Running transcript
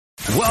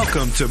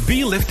Welcome to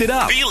Be Lifted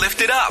Up. Be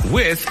Lifted Up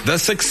with the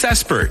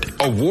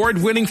Successpert,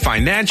 award-winning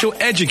financial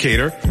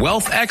educator,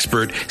 wealth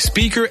expert,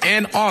 speaker,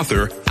 and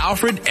author,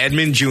 Alfred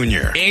Edmond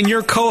Jr. And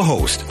your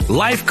co-host,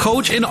 life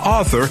coach and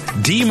author,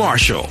 Dee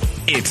Marshall.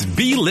 It's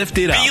Be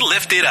Lifted Up. Be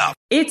Lifted Up.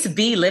 It's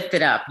Be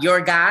Lifted Up, your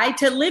guide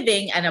to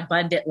living an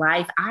abundant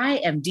life.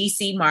 I am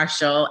DC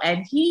Marshall,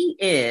 and he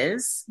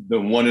is... the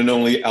one and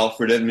only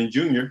Alfred Edmond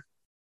Jr.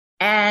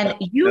 And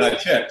I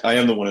checked. I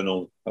am the one and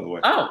only, by the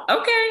way. Oh,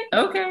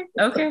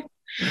 okay.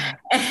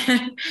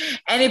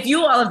 And if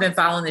you all have been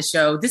following the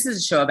show, this is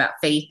a show about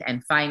faith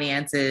and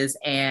finances.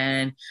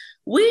 And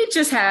we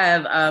just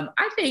have,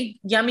 I think,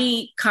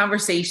 yummy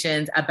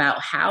conversations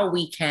about how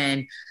we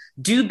can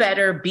do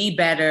better, be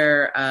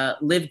better,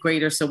 live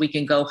greater so we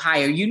can go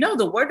higher. You know,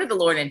 the word of the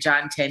Lord in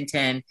John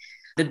 10:10,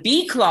 the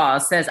B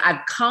clause says,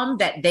 I've come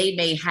that they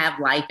may have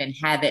life and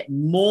have it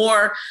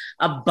more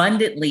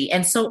abundantly.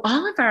 And so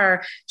all of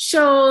our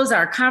shows,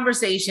 our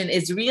conversation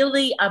is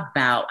really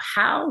about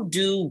how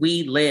do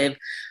we live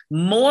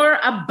more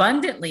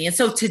abundantly. And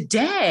so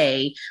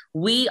today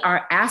we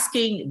are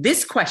asking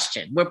this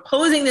question. We're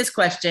posing this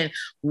question.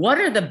 What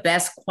are the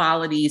best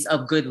qualities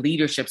of good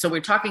leadership? So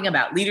we're talking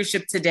about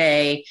leadership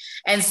today.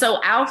 And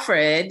so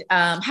Alfred,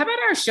 how about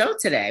our show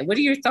today? What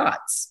are your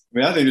thoughts?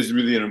 I think this is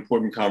really an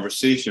important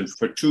conversation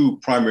for two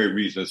primary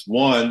reasons.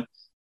 One,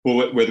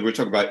 whether we're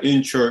talking about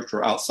in church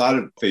or outside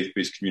of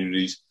faith-based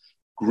communities,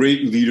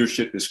 great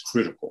leadership is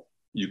critical.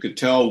 You could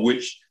tell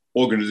which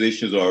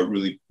organizations are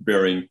really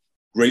bearing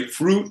great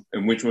fruit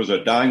and which ones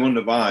are dying on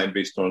the vine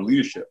based on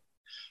leadership.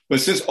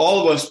 But since all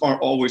of us aren't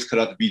always cut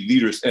out to be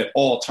leaders at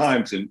all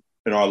times in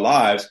our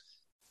lives,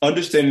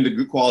 understanding the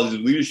good qualities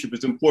of leadership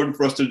is important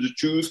for us to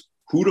choose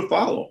who to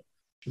follow,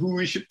 who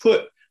we should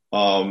put,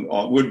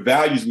 what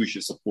values we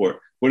should support,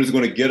 what is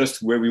going to get us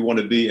to where we want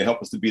to be and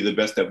help us to be the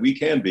best that we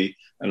can be.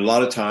 And a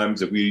lot of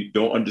times if we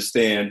don't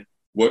understand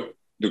what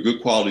the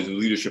good qualities of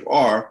leadership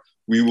are,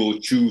 we will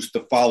choose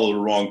to follow the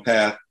wrong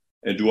path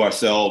and do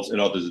ourselves and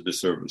others a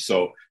disservice.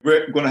 So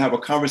we're going to have a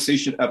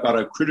conversation about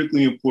a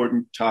critically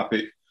important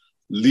topic,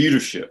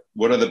 leadership.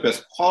 What are the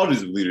best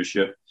qualities of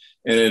leadership?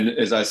 And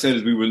as I said,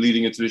 as we were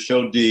leading into the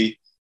show, Dee,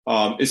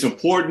 it's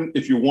important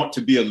if you want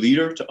to be a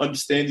leader to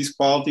understand these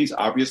qualities,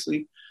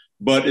 obviously,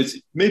 but it's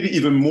maybe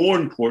even more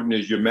important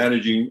as you're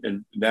managing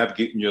and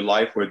navigating your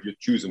life, whether you're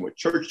choosing what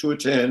church to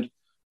attend,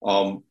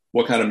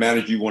 what kind of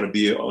manager you want to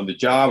be on the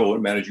job, or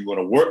what manager you want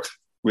to work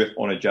with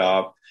on a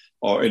job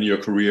or in your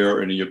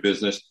career and in your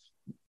business.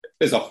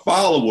 As a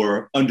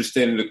follower,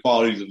 understanding the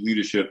qualities of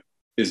leadership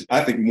is,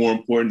 I think, more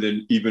important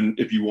than even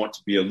if you want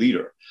to be a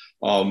leader.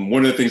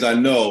 One of the things I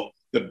know,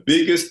 the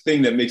biggest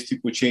thing that makes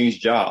people change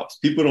jobs,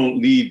 people don't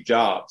leave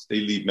jobs, they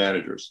leave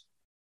managers.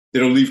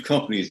 They don't leave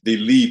companies, they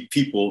leave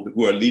people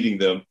who are leading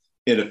them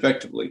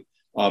ineffectively.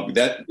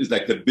 That is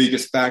like the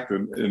biggest factor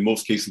in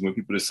most cases when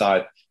people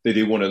decide that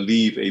they want to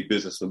leave a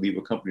business or leave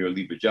a company or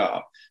leave a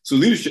job. So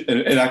leadership,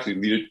 and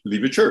actually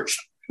leave a church,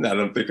 now that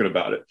I'm thinking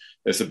about it,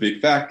 that's a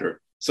big factor.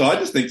 So I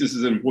just think this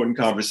is an important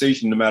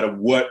conversation, no matter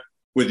whether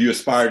you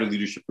aspire to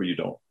leadership or you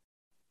don't.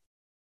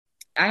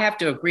 I have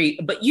to agree.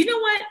 But you know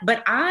what?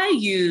 But I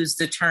use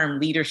the term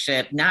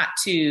leadership not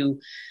to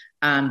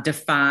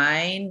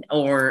define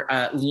or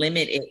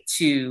limit it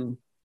to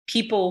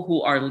people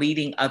who are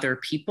leading other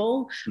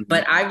people,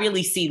 but I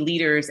really see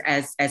leaders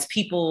as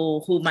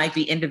people who might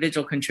be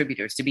individual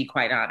contributors, to be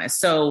quite honest.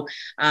 So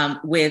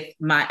with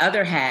my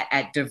other hat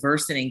at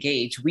Diverse and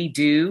Engage, we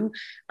do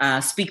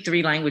speak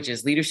 3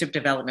 languages: leadership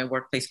development,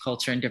 workplace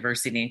culture, and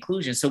diversity and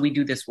inclusion. So we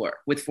do this work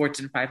with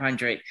Fortune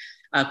 500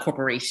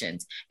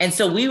 corporations. And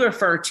so we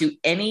refer to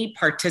any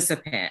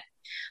participant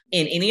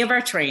in any of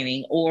our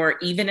training or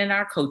even in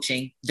our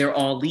coaching, they're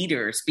all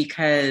leaders,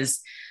 because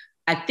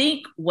I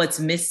think what's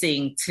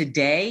missing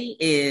today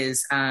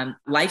is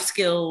life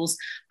skills,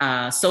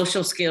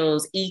 social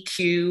skills,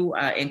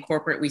 EQ. In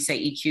corporate, we say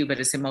EQ, but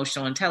it's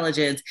emotional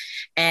intelligence.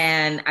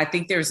 And I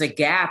think there's a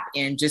gap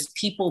in just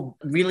people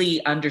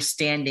really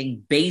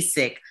understanding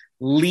basic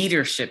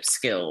leadership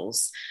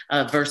skills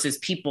versus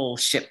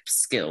peopleship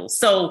skills.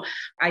 So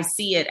I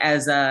see it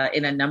as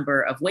in a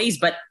number of ways,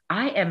 but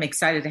I am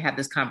excited to have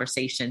this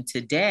conversation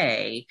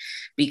today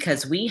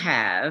because we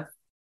have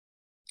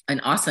an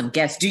awesome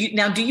guest. Do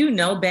you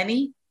know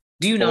Benny?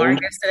 Do you know our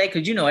guest today?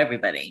 Because you know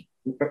everybody.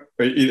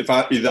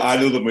 Either I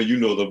know them or you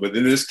know them, but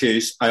in this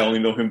case, I only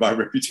know him by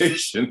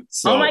reputation.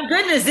 So. Oh my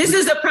goodness, this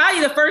is probably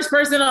the first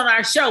person on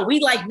our show. We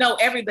know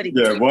everybody.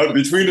 Yeah,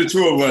 between the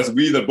two of us,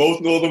 we either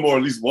both know them or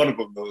at least one of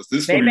them knows.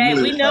 This we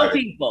know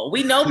people.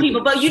 We know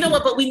people, but you know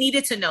what? But we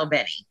needed to know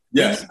Benny.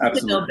 Yes,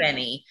 absolutely. To know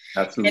Benny.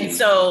 Absolutely. And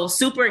so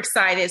super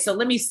excited. So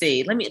let me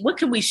see. What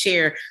can we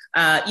share?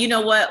 You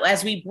know what?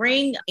 As we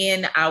bring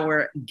in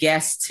our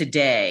guest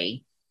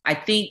today, I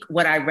think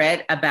what I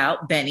read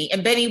about Benny,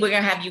 and Benny, we're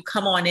going to have you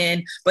come on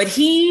in, but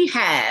he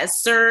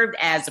has served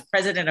as the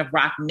president of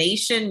Rock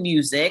Nation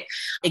Music,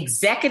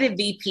 executive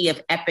VP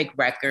of Epic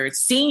Records,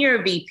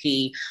 senior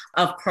VP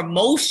of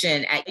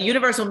promotion at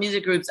Universal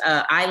Music Group's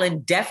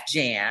Island Def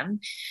Jam,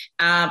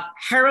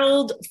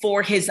 heralded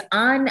for his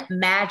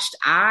unmatched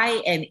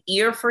eye and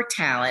ear for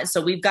talent. So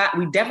we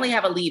definitely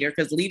have a leader,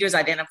 because leaders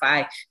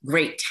identify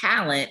great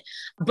talent,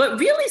 but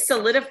really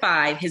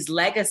solidified his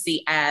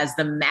legacy as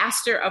the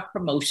master of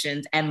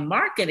promotions and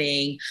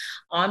marketing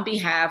on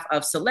behalf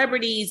of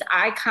celebrities,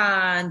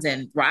 icons,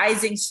 and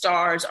rising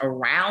stars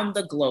around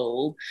the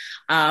globe,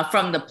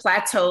 from the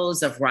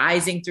plateaus of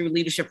rising through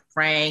leadership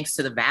ranks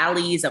to the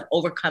valleys of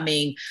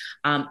overcoming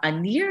a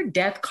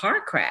near-death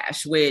car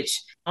crash,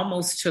 which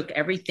almost took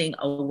everything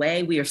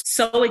away. We are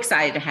so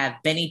excited to have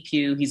Benny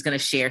Pough. He's going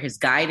to share his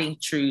guiding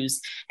truths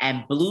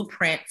and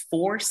blueprint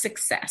for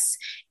success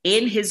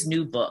in his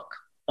new book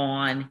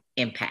on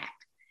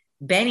impact.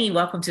 Benny,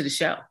 welcome to the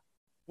show.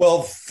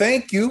 Well,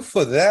 thank you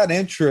for that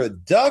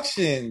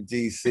introduction,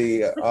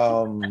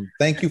 DC.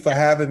 Thank you for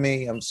having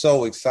me. I'm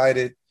so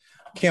excited.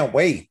 Can't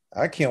wait.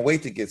 I can't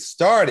wait to get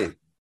started.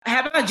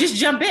 How about just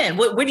jump in?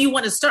 Where do you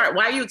want to start?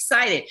 Why are you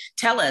excited?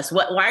 Tell us.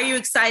 Why are you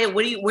excited?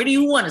 Where do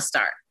you want to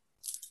start?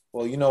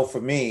 Well,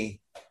 for me,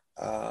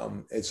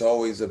 it's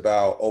always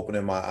about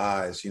opening my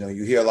eyes.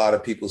 You hear a lot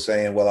of people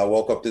saying, well, I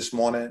woke up this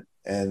morning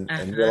and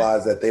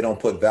realize that they don't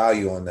put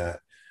value on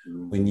that.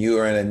 When you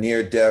are in a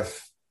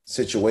near-death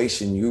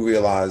situation, you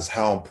realize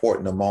how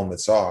important the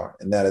moments are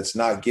and that it's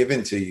not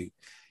given to you,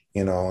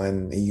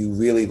 and you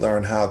really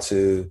learn how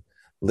to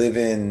live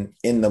in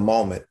the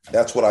moment.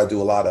 That's what I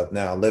do a lot of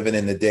now, living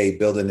in the day,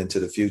 building into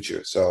the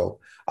future. So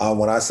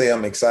when I say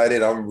I'm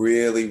excited, I'm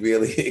really,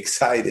 really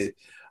excited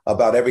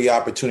about every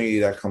opportunity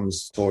that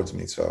comes towards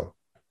me. So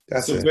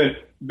that's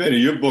it. Benny,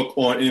 your book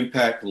on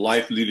impact,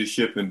 life,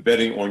 leadership, and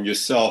betting on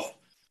yourself,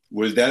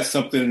 was that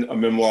something, a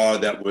memoir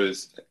that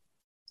was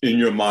in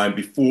your mind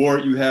before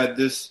you had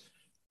this,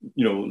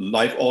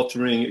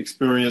 life-altering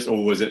experience,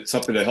 or was it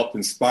something that helped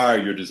inspire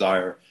your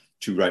desire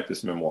to write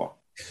this memoir?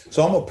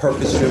 So I'm a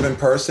purpose-driven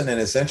person, and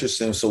it's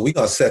interesting. So we're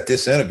going to set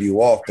this interview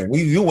off, and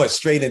you went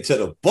straight into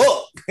the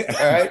book,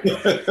 all right?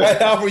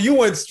 Albert, you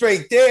went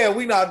straight there.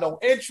 We not no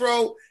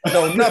intro,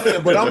 no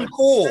nothing, but I'm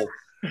cool.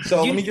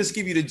 So let me just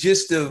give you the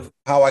gist of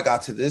how I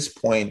got to this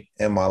point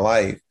in my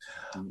life.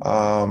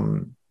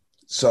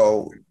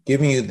 So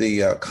giving you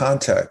the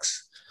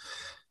context,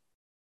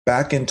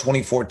 back in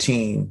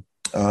 2014,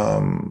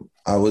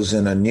 I was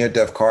in a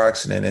near-death car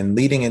accident, and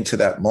leading into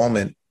that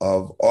moment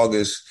of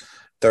August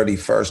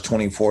 31st,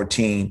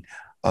 2014,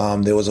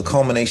 there was a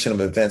culmination of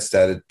events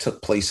that had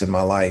took place in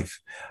my life.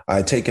 I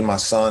had taken my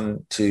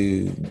son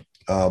to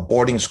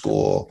boarding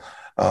school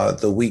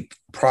the week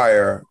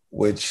prior,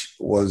 which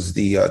was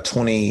the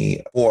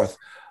 24th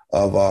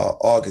of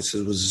August.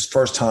 It was his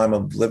first time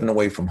of living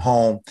away from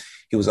home.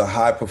 He was a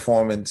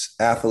high-performance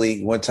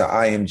athlete, went to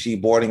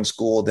IMG boarding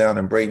school down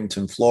in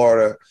Bradenton,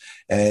 Florida,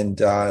 and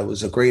it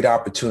was a great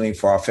opportunity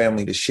for our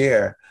family to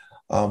share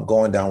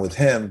going down with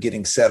him,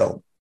 getting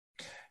settled.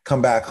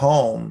 Come back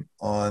home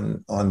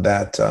on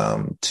that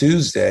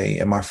Tuesday,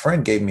 and my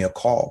friend gave me a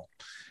call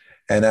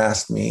and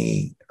asked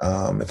me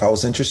if I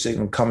was interested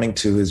in coming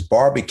to his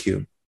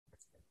barbecue.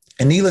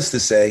 And needless to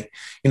say,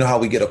 how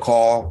we get a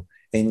call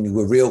and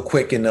we're real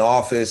quick in the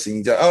office and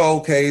you go, oh,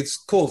 okay, it's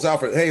cool. It's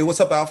Alfred. Hey, what's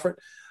up, Alfred?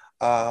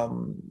 You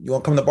want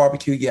to come to the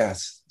barbecue?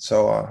 Yes.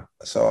 So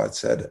I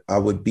said I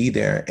would be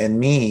there.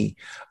 And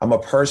I'm a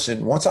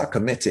person, once I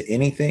commit to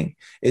anything,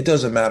 it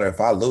doesn't matter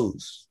if I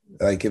lose.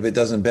 Like, if it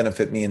doesn't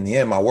benefit me in the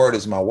end, my word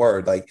is my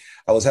word. Like,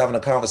 I was having a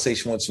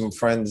conversation with some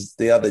friends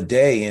the other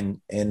day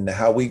and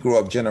how we grew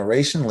up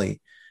generationally.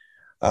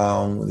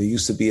 There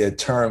used to be a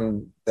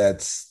term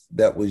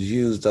that was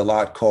used a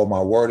lot called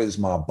my word is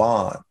my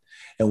bond.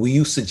 And we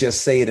used to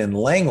just say it in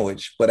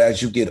language. But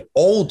as you get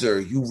older,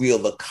 you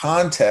realize the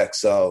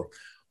context of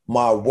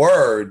my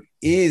word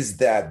is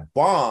that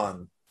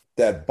bond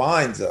that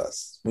binds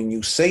us. When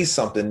you say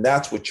something,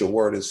 that's what your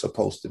word is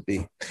supposed to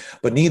be.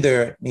 But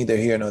neither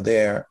here nor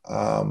there.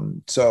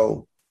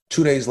 So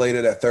 2 days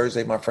later, that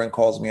Thursday, my friend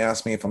calls me,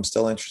 asks me if I'm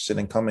still interested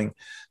in coming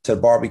to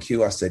the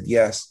barbecue. I said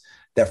yes.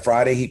 That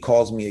Friday, he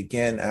calls me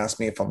again,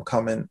 asks me if I'm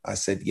coming. I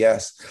said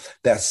yes.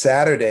 That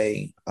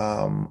Saturday,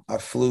 I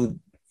flew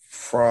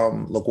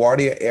from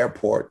LaGuardia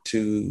Airport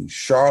to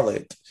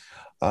Charlotte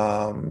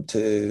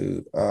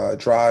to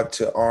drive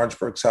to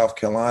Orangeburg, South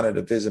Carolina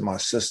to visit my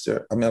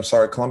sister.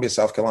 Columbia,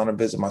 South Carolina, to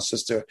visit my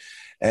sister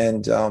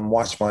and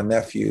watch my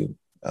nephew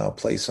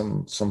play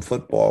some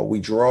football.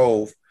 We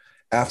drove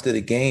after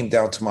the game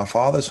down to my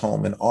father's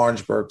home in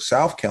Orangeburg,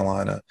 South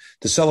Carolina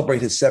to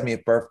celebrate his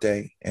 70th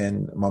birthday.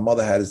 And my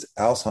mother had his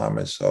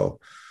Alzheimer's. So,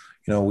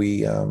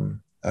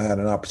 I had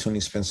an opportunity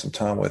to spend some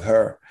time with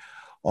her.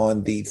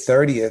 On the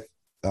 30th,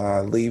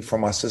 leave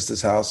from my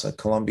sister's house in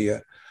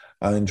Columbia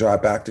and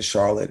drive back to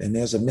Charlotte. And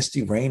there's a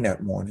misty rain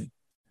that morning.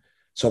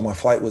 So my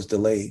flight was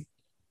delayed.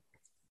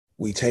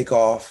 We take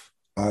off.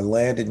 I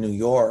land in New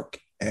York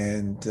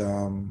and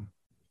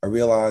I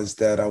realized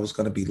that I was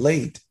going to be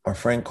late. My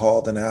friend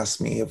called and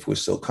asked me if we're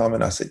still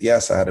coming. I said,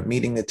 yes, I had a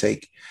meeting to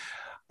take.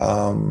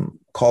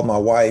 Called my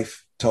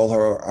wife, told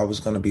her I was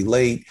going to be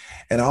late.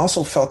 And I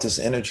also felt this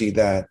energy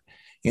that,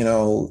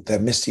 that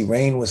misty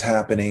rain was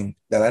happening,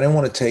 that I didn't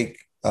want to take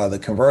the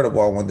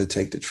convertible. I wanted to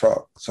take the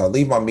truck. So I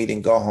leave my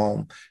meeting, go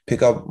home,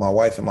 pick up my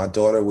wife and my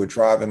daughter. We're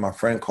driving. My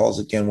friend calls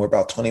again. We're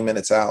about 20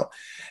 minutes out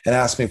and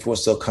asked me if we're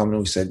still coming.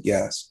 We said,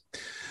 yes.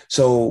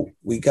 So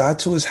we got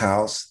to his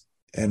house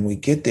and we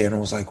get there and it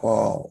was like,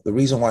 well, the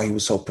reason why he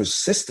was so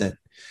persistent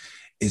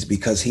is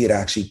because he had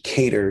actually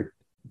catered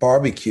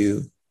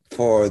barbecue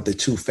for the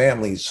two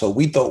families. So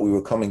we thought we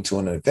were coming to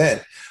an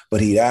event,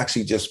 but he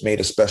actually just made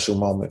a special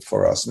moment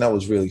for us. And that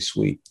was really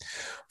sweet.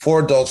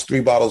 4 adults, 3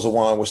 bottles of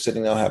wine. We're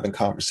sitting down having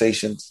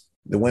conversations.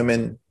 The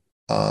women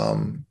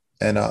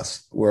and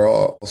us, we're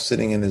all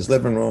sitting in his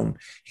living room.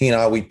 He and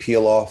I, we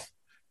peel off,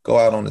 go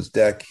out on his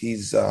deck.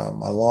 He's a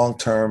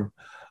long-term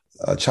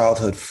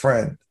childhood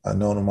friend. I've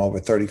known him over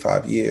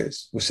 35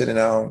 years. We're sitting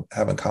down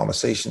having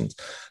conversations,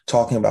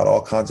 talking about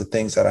all kinds of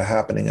things that are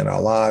happening in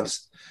our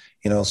lives.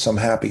 Some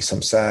happy,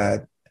 some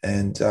sad,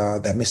 and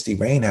that misty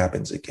rain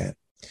happens again.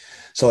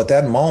 So at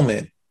that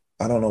moment,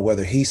 I don't know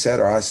whether he said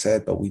or I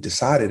said, but we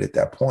decided at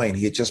that point,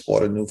 he had just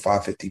bought a new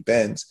 550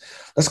 Benz.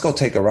 Let's go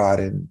take a ride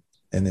in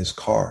his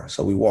car.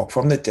 So we walk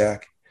from the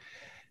deck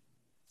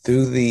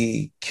through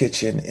the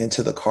kitchen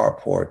into the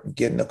carport and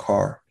get in the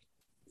car.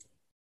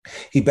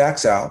 He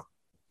backs out,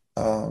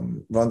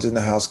 runs in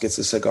the house, gets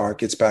a cigar,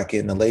 gets back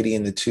in. The lady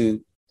and the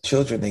 2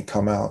 children, they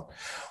come out.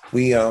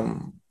 We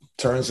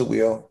turns the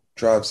wheel,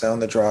 drives down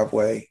the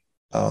driveway.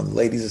 The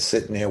ladies are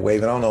sitting there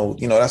waving. I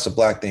don't know, that's a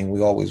Black thing.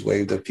 We always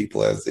wave to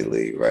people as they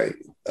leave, right?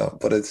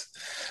 But it's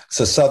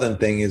a Southern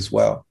thing as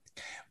well.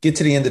 Get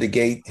to the end of the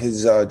gate.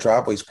 His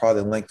driveway is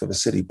probably the length of a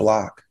city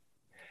block.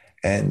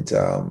 And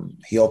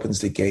he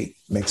opens the gate,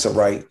 makes a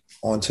right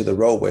onto the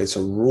roadway. It's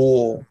a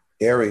rural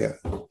area.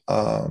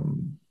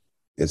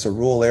 It's a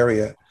rural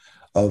area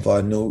of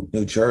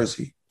New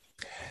Jersey.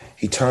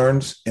 He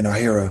turns and I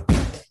hear a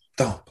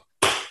thump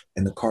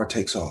and the car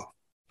takes off.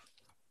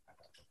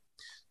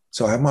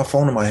 So I have my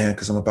phone in my hand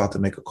because I'm about to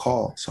make a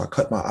call. So I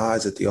cut my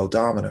eyes at the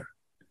odometer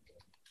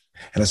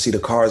and I see the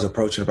car is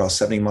approaching about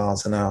 75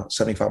 miles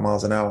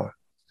an hour.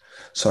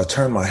 So I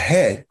turn my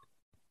head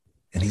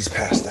and he's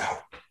passed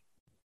out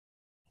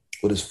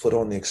with his foot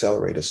on the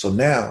accelerator. So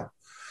now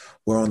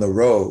we're on the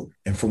road,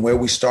 and from where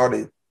we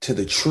started to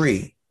the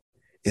tree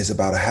is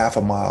about a half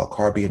a mile,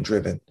 car being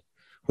driven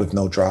with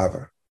no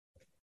driver.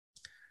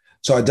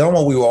 So I done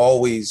what we were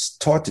always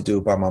taught to do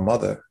by my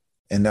mother,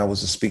 and that was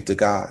to speak to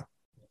God.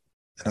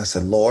 And I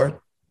said, Lord,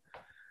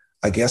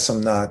 I guess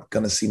I'm not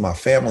going to see my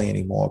family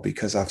anymore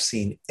because I've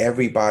seen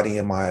everybody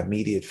in my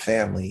immediate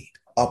family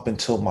up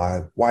until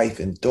my wife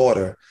and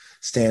daughter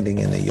standing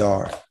in the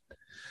yard.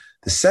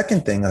 The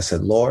second thing I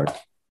said, Lord,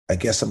 I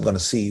guess I'm going to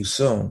see you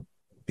soon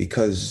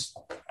because,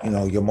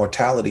 your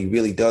mortality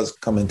really does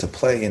come into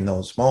play in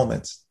those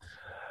moments.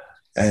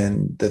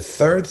 And the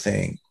third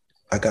thing,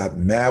 I got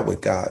mad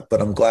with God, but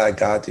I'm glad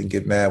God didn't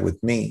get mad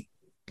with me.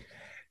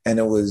 And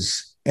it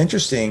was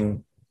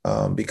interesting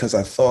because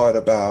I thought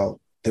about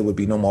there would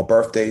be no more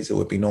birthdays. There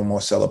would be no more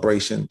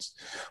celebrations.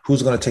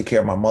 Who's going to take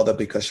care of my mother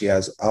because she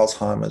has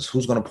Alzheimer's?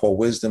 Who's going to pour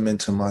wisdom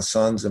into my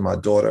sons and my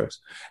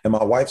daughters? And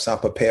my wife's not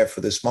prepared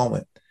for this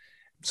moment.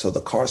 So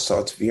the car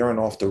starts veering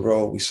off the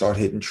road. We start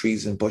hitting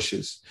trees and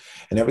bushes.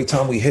 And every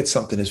time we hit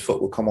something, his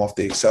foot would come off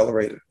the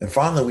accelerator. And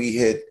finally, we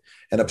hit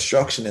an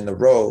obstruction in the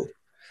road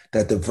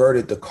that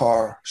diverted the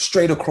car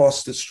straight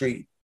across the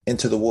street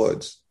into the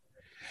woods.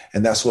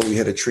 And that's where we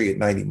hit a tree at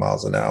 90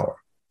 miles an hour.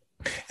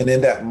 And in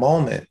that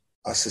moment,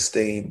 I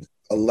sustained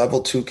a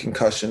level 2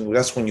 concussion.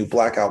 That's when you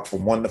black out for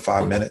 1 to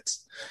 5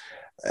 minutes.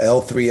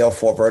 L3,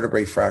 L4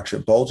 vertebrae fracture,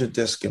 bulging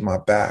disc in my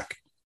back.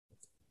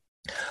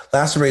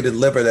 Lacerated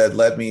liver that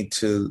led me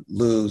to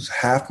lose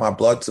half my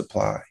blood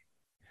supply.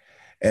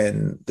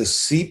 And the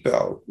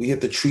seatbelt, we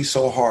hit the tree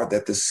so hard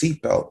that the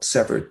seatbelt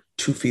severed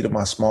 2 feet of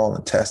my small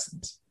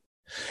intestines.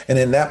 And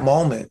in that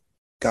moment,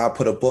 God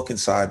put a book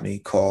inside me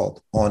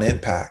called On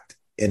Impact.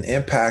 And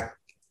impact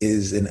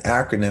is an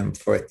acronym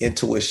for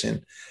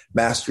intuition,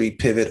 mastery,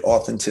 pivot,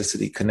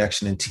 authenticity,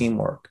 connection, and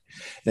teamwork.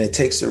 And it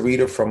takes the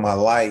reader from my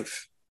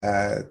life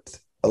at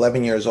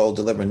 11 years old,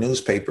 deliver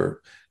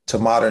newspaper, to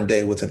modern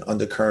day with an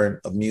undercurrent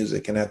of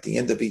music. And at the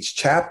end of each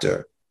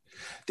chapter,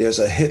 there's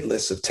a hit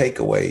list of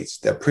takeaways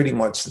that pretty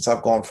much, since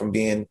I've gone from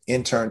being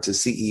intern to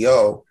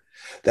CEO,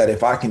 that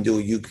if I can do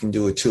it, you can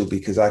do it too,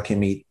 because I can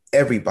meet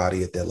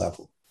everybody at their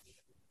level.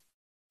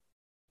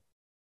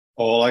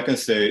 All I can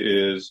say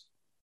is,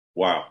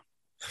 wow.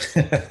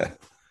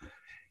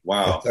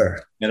 Wow.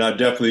 Yes, and I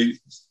definitely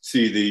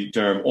see the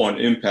term On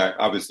Impact.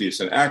 Obviously,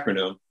 it's an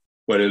acronym,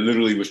 but it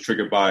literally was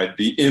triggered by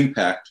the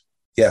impact.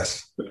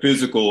 Yes. The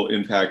physical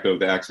impact of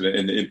the accident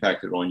and the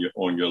impact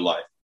on your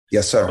life.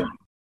 Yes, sir.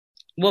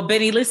 Well,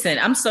 Benny, listen,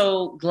 I'm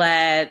so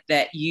glad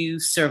that you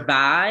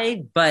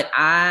survived, but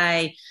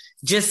I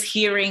just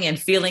hearing and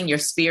feeling your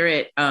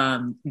spirit,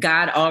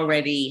 God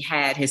already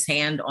had his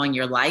hand on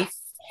your life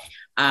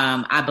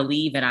I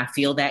believe and I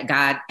feel that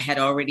God had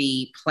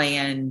already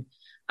planned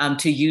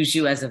to use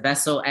you as a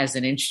vessel, as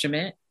an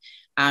instrument,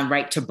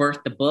 right, to birth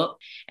the book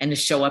and to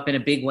show up in a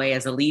big way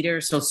as a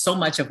leader. So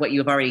much of what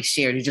you've already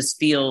shared, it just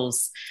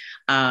feels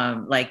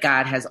like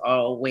God has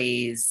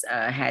always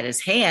had his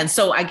hand.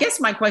 So I guess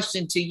my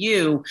question to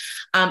you,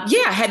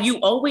 have you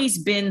always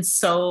been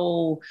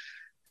so,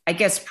 I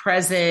guess,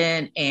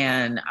 present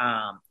and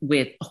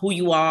with who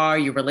you are,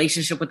 your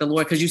relationship with the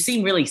Lord? Because you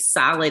seem really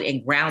solid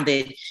and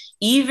grounded,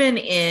 even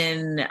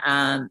in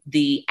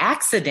the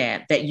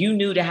accident that you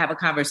knew to have a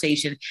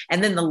conversation,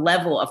 and then the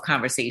level of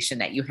conversation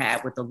that you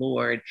had with the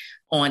Lord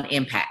on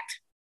impact.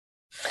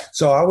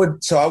 So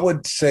I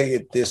would say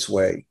it this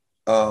way.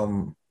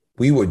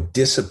 We were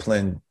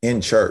disciplined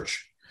in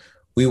church.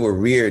 We were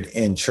reared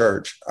in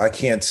church. I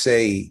can't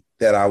say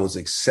that I was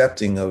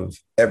accepting of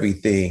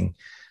everything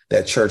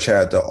that church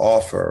had to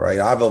offer, right?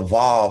 I've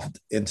evolved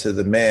into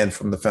the man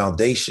from the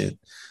foundation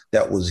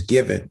that was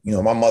given. You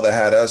know, my mother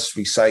had us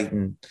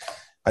reciting,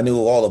 I knew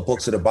all the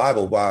books of the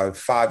Bible by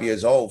 5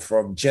 years old,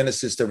 from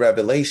Genesis to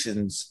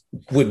Revelations,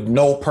 with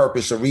no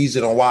purpose or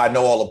reason on why I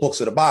know all the books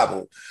of the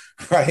Bible,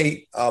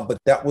 right? But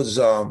that was,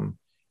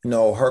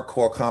 her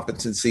core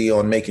competency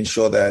on making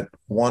sure that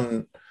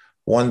one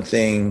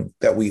thing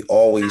that we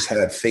always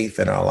had faith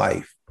in our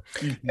life.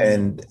 Mm-hmm.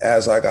 And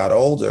as I got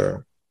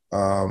older,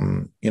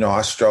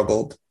 I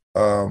struggled,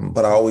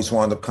 but I always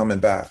wound up coming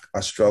back. I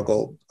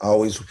struggled. I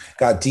always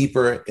got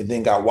deeper and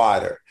then got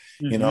wider,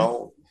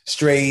 mm-hmm.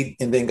 Strayed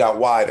and then got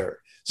wider,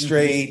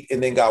 strayed mm-hmm.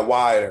 and then got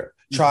wider,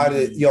 try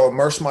to,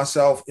 immerse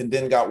myself and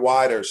then got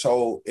wider.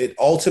 So it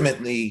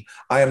ultimately,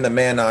 I am the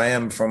man I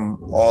am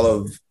from all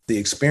of the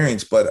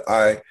experience, but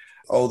I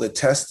owe the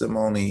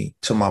testimony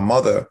to my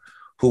mother,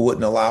 who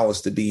wouldn't allow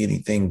us to be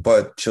anything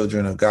but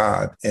children of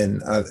God.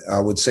 And I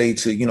would say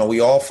we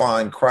all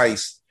find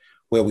Christ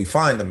where we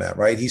find him at,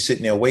 right? He's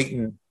sitting there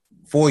waiting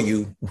for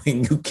you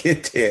when you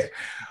get there.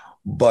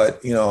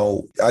 But,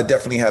 I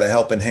definitely had a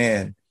helping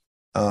hand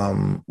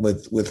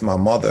with my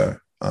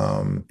mother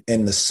and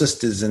the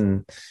sisters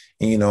and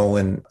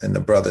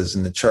the brothers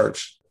in the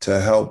church to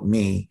help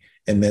me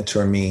and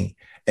mentor me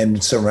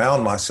and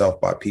surround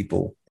myself by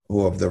people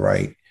who have the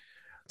right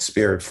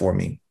spirit for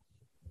me.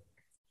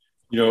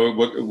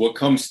 What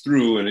comes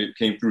through, and it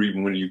came through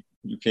even when you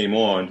came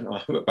on,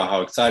 about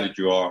how excited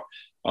you are.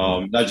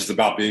 Not just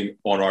about being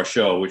on our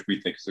show, which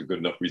we think is a good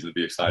enough reason to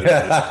be excited,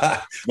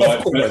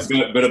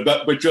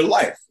 but your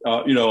life,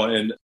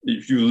 and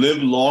if you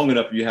live long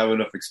enough, you have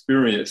enough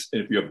experience,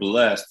 and if you're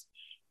blessed,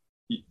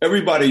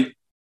 everybody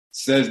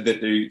says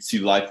that they see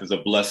life as a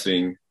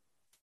blessing,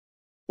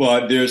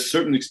 but there's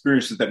certain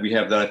experiences that we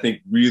have that I think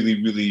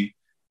really, really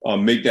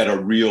make that a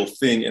real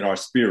thing in our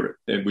spirit.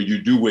 And when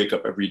you do wake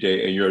up every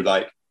day and you're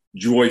like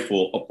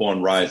joyful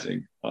upon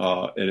rising,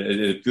 and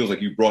it feels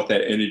like you brought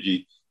that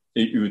energy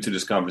into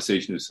this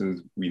conversation as soon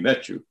as we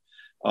met you.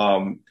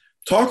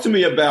 Talk to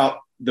me about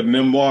the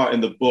memoir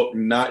and the book,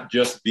 not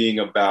just being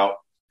about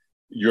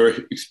your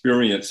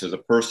experience as a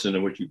person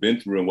and what you've been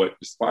through and what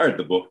inspired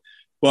the book,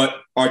 but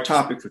our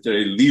topic for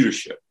today,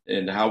 leadership,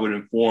 and how it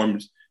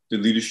informs the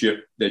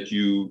leadership that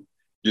you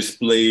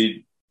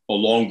displayed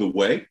along the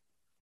way,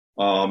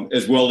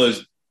 as well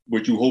as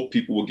what you hope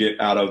people will get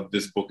out of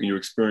this book and your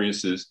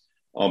experiences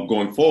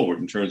going forward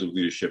in terms of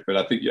leadership. And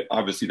I think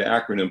obviously the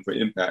acronym for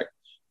IMPACT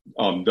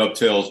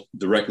dovetails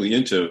directly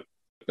into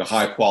the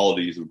high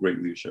qualities of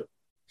great leadership.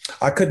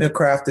 I couldn't have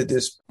crafted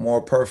this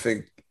more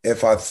perfect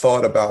if I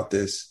thought about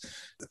this,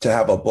 to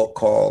have a book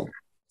called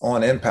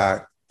On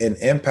Impact. And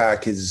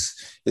impact is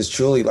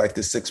truly like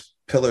the 6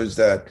 pillars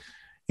that,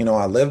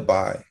 I live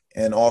by,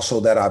 and also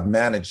that I've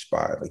managed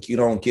by. Like, you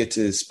don't get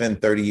to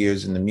spend 30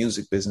 years in the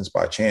music business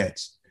by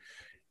chance,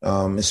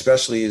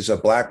 especially as a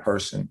Black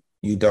person.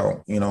 You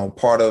don't,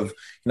 part of,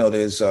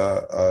 there's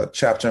a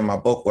chapter in my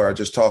book where I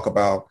just talk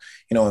about,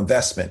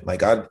 investment.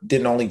 Like, I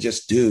didn't only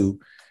just do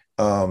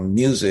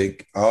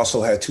music. I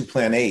also had 2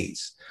 Plan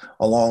A's.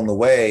 Along the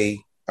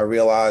way, I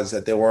realized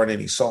that there weren't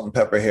any salt and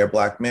pepper hair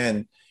Black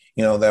men,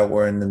 that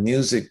were in the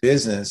music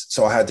business.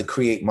 So I had to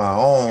create my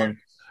own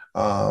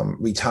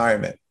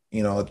retirement.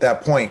 At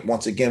that point,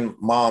 once again,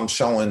 Mom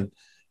showing,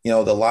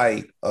 the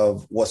light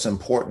of what's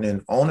important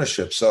in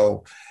ownership.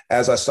 So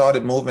as I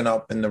started moving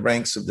up in the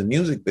ranks of the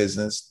music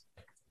business,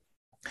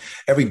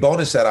 every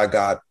bonus that I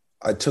got,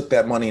 I took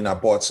that money and I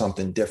bought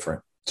something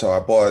different. So I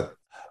bought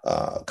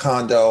a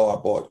condo,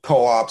 I bought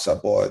co-ops, I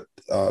bought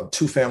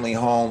 2-family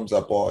homes,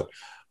 I bought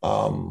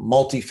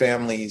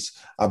multifamilies,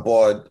 I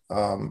bought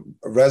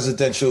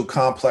residential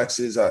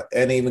complexes,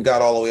 and even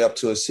got all the way up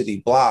to a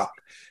city block,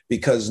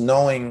 because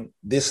knowing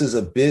this is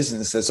a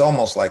business that's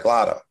almost like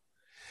lotto.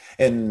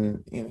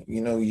 And,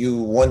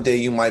 one day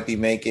you might be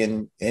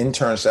making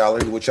intern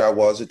salary, which I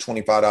was at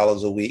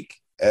 $25 a week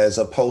as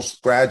a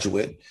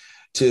postgraduate,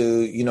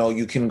 to,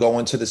 you can go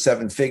into the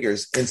 7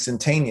 figures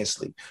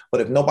instantaneously.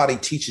 But if nobody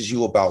teaches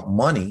you about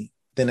money,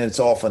 then it's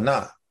all for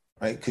naught,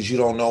 right? Because you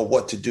don't know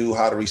what to do,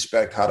 how to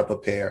respect, how to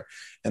prepare,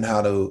 and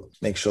how to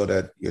make sure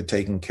that you're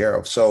taken care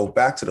of. So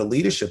back to the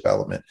leadership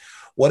element.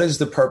 What is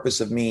the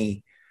purpose of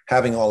me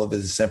having all of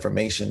this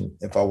information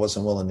if I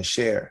wasn't willing to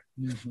share.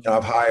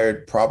 I've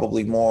hired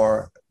probably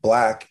more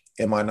Black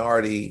and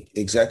minority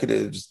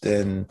executives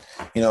than,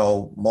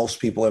 most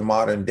people in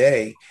modern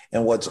day.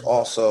 And what's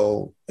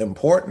also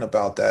important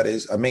about that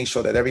is I made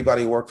sure that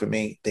everybody who worked for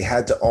me, they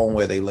had to own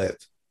where they live,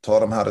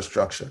 taught them how to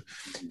structure.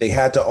 They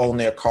had to own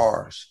their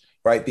cars,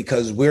 right?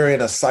 Because we're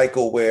in a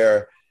cycle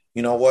where,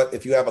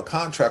 if you have a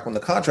contract, when the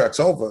contract's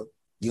over,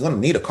 you're going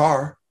to need a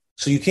car.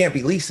 So you can't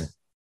be leasing,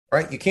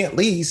 right? You can't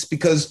lease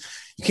because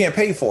you can't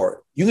pay for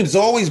it. It's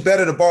always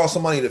better to borrow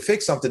some money to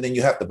fix something than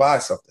you have to buy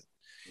something.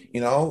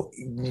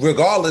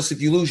 Regardless,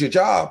 if you lose your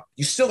job,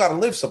 you still got to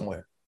live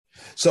somewhere.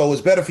 So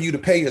it's better for you to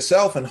pay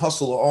yourself and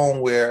hustle to own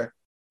where,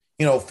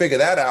 figure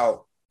that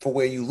out for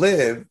where you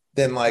live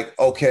than like,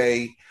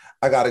 okay,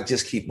 I got to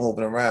just keep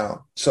moving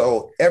around.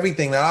 So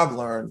everything that I've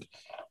learned,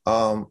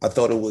 I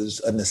thought it was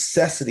a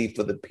necessity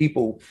for the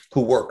people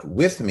who worked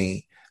with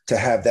me to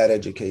have that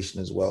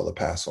education as well to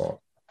pass on.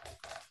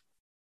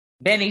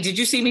 Benny, did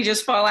you see me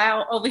just fall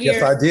out over here?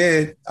 Yes, I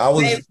did. I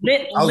was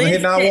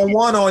hitting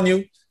 911 on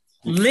you.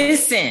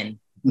 Listen,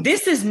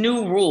 this is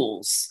new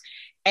rules.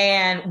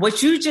 And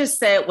what you just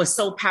said was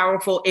so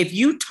powerful. If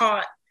you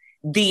taught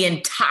the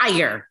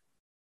entire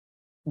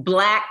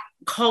Black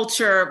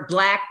culture,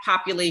 Black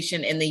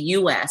population in the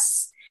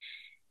U.S.,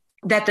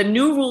 that the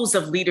new rules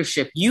of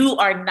leadership, you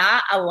are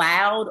not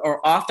allowed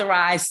or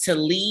authorized to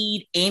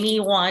lead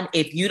anyone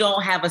if you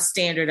don't have a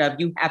standard of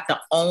you have to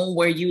own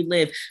where you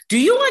live. Do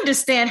you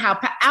understand how,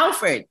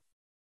 Alfred,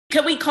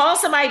 can we call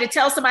somebody to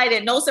tell somebody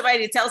that knows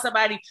somebody to tell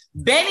somebody?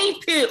 Benny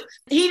Pugh,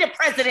 he the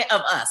president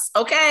of us,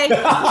 okay? He's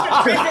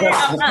the president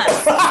of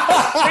us.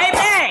 Bang,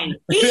 bang.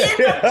 He is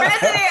the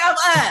president of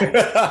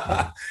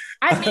us.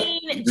 I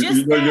mean,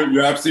 just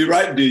you're absolutely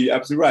right, D. You're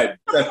absolutely right.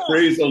 That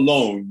phrase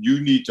alone, you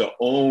need to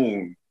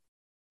own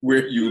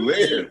where you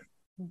live.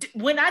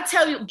 When I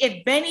tell you,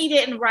 if Benny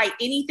didn't write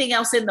anything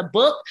else in the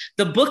book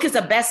is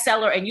a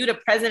bestseller and you're the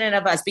president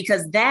of us,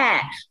 because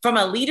that, from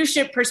a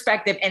leadership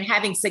perspective and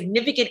having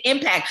significant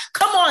impact,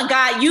 come on,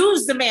 God,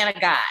 use the man of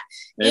God.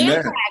 Amen.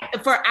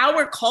 Impact for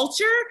our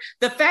culture,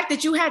 the fact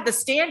that you had the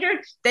standard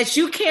that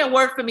you can't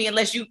work for me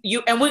unless you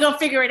and we're going to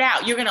figure it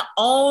out. You're going to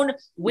own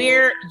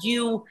where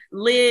you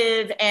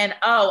live. And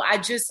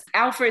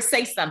Alfred,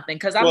 say something.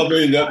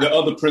 The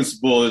other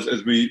principle is,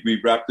 as we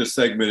wrap this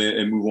segment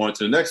and move on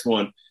to the next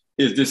one,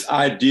 is this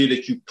idea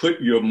that you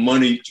put your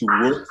money to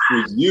work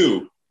for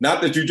you.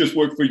 Not that you just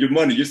work for your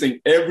money. You're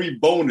saying every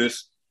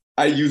bonus,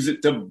 I use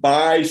it to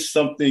buy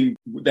something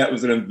that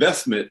was an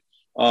investment,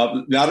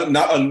 not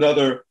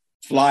another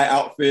fly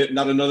outfit,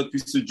 not another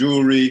piece of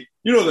jewelry.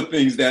 The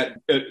things that,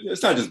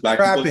 it's not just Black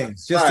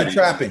trappings, people. Just the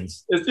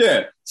trappings.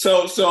 Yeah.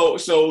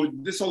 So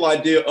this whole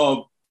idea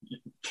of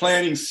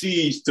planting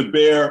seeds to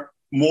bear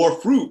more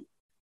fruit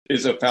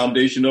is a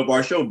foundation of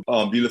our show.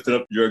 Be Lifted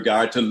Up, your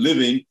guide to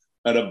living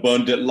an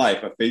abundant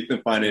life, a faith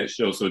and finance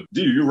show. So,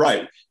 D, you're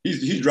right.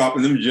 He's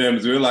dropping them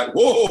gems. We're like,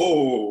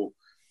 whoa.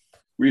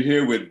 We're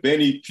here with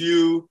Benny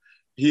Pugh.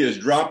 He is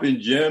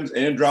dropping gems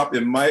and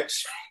dropping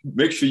mics.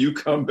 Make sure you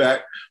come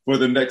back for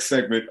the next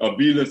segment of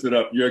Be Lifted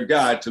Up, your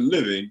guide to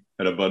living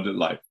an abundant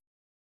life.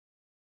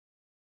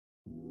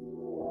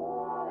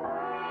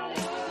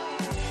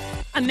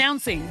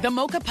 Announcing the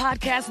Mocha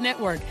Podcast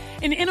Network,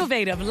 an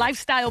innovative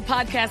lifestyle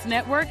podcast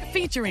network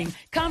featuring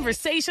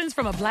conversations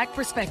from a Black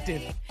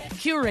perspective.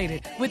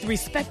 Curated with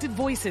respected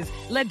voices,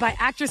 led by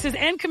actresses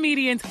and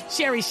comedians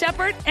Sherry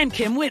Shepard and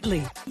Kim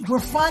Whitley.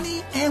 We're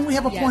funny and we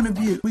have a point of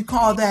view. We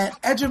call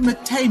that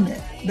edutainment.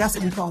 That's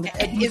what we call it.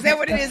 Is that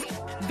what it is?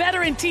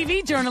 Veteran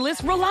TV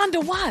journalist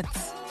Rolanda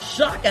Watts.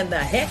 Shocking the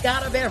heck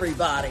out of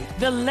everybody.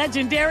 The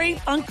legendary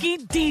Funky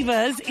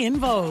Divas in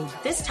Vogue.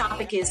 This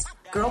topic is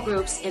girl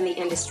groups in the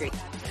industry.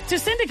 To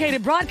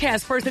syndicated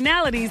broadcast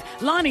personalities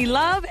Lonnie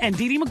Love and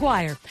Dee Dee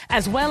McGuire,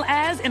 as well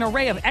as an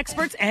array of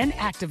experts and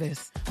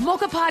activists.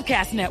 Mocha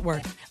Podcast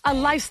Network, a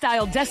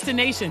lifestyle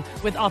destination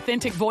with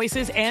authentic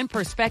voices and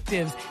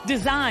perspectives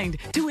designed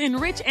to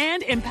enrich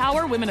and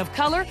empower women of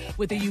color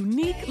with a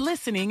unique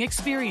listening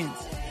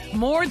experience.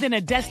 More than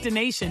a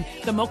destination,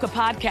 the Mocha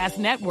Podcast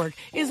Network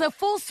is a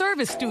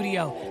full-service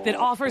studio that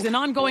offers an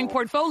ongoing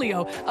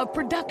portfolio of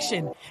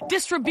production,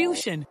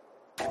 distribution,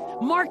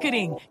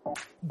 marketing,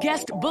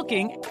 guest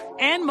booking,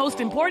 and most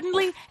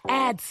importantly,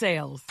 ad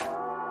sales.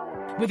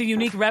 With a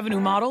unique revenue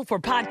model for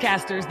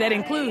podcasters that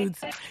includes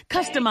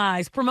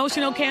customized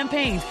promotional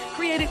campaigns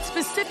created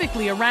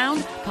specifically around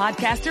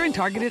podcaster and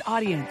targeted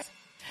audience,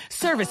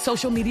 service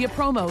social media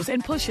promos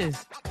and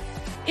pushes,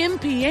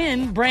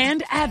 MPN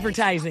brand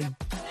advertising,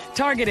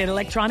 targeted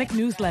electronic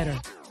newsletter,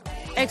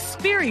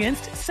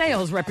 experienced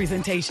sales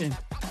representation.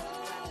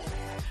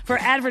 For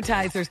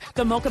advertisers,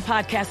 the Mocha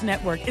Podcast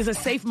Network is a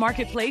safe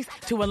marketplace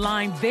to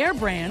align their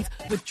brands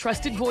with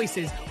trusted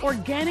voices,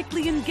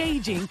 organically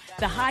engaging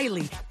the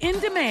highly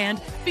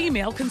in-demand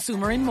female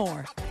consumer and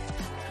more.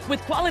 With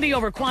quality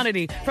over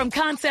quantity, from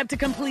concept to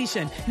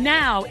completion,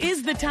 now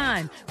is the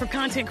time for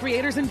content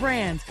creators and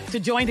brands to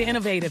join the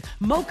innovative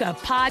Mocha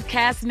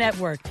Podcast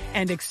Network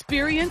and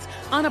experience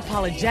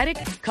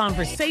unapologetic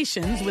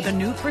conversations with a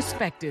new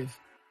perspective.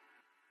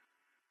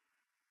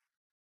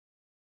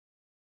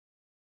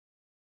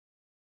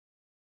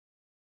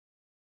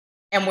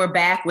 And we're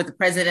back with the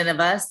president of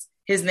us.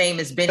 His name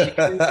is Benny.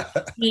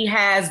 He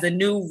has the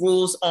new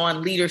rules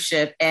on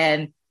leadership.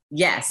 And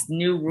yes,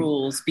 new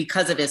rules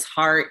because of his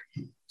heart.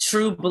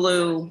 True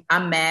blue.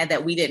 I'm mad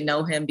that we didn't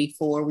know him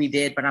before we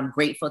did, but I'm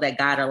grateful that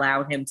God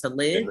allowed him to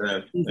live.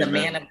 Amen. He's a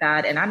man of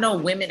God. And I know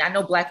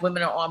Black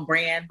women are on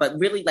brand, but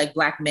really like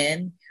Black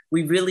men,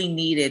 we really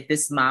needed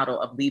this model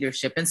of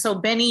leadership. And so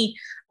Benny,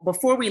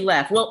 before we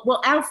left,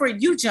 well,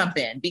 Alfred, you jump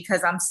in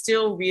because I'm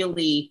still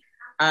really,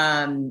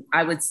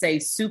 I would say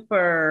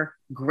super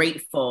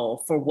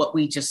grateful for what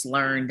we just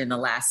learned in the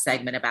last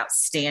segment about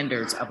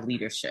standards of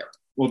leadership.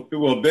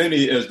 Well,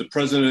 Benny, as the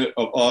president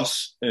of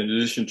us, in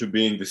addition to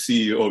being the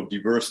CEO of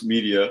Diverse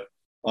Media,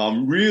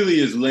 really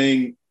is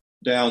laying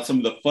down some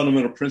of the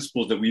fundamental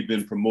principles that we've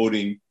been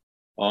promoting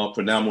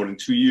for now more than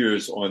 2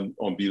 years on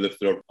Be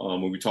Lifted Up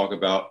when we talk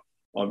about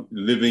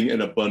living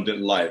an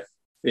abundant life,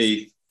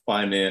 faith,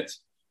 finance,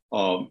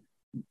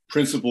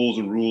 principles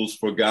and rules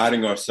for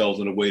guiding ourselves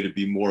in a way to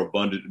be more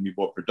abundant and be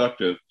more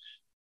productive.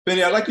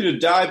 Benny, I'd like you to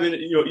dive in,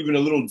 even a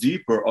little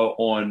deeper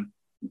on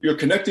you're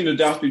connecting the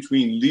dots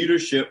between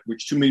leadership,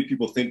 which too many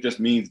people think just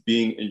means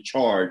being in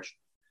charge,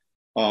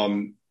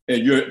 and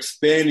you're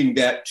expanding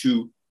that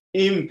to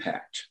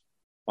impact.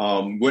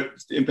 What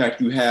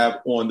impact you have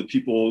on the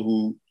people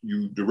who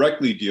you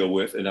directly deal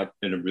with and are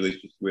in a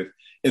relationship with,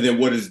 and then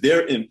what is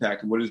their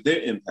impact and what is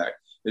their impact?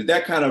 Is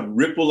that kind of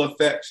ripple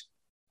effect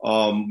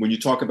when you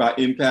talk about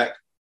impact?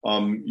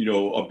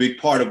 A big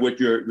part of what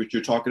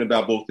you're talking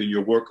about, both in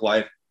your work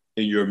life,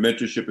 in your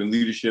mentorship and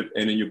leadership,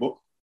 and in your book.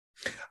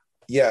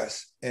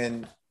 Yes.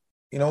 And,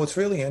 it's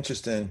really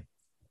interesting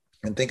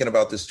in thinking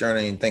about this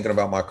journey and thinking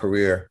about my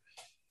career.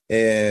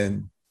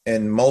 And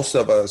most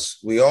of us,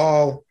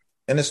 and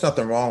there's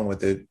nothing wrong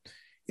with it.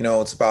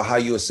 It's about how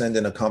you ascend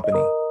in a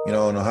company,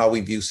 and how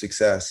we view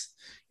success.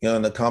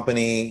 In the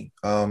company,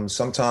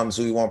 sometimes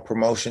we want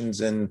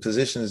promotions and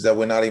positions that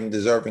we're not even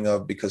deserving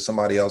of because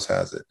somebody else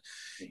has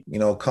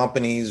it.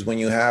 Companies, when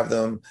you have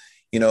them,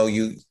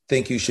 you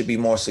think you should be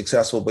more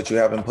successful, but you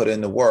haven't put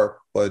in the work.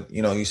 But,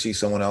 you see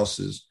someone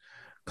else's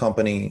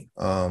company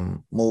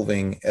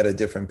moving at a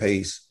different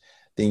pace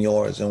than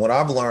yours. And what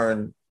I've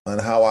learned and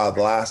how I've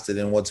lasted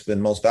and what's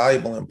been most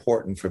valuable and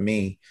important for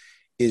me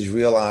is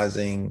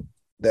realizing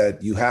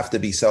that you have to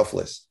be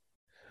selfless.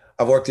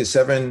 I've worked at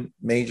 7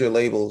 major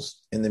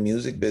labels in the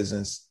music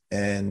business,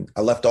 and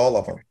I left all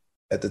of them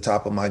at the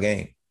top of my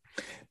game.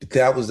 But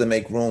that was to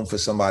make room for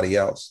somebody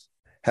else.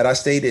 Had I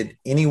stayed at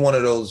any one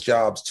of those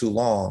jobs too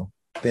long,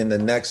 then the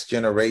next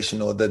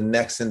generation or the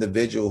next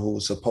individual who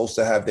was supposed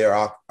to have their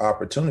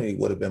opportunity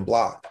would have been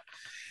blocked.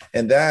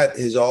 And that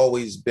has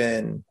always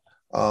been,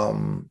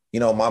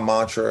 my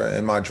mantra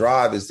and my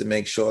drive is to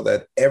make sure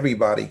that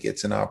everybody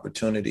gets an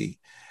opportunity.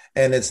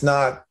 And it's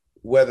not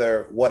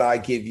whether what I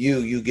give you,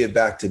 you give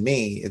back to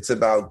me. It's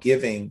about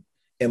giving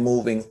and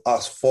moving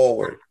us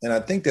forward. And I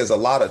think there's a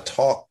lot of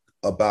talk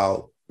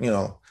about,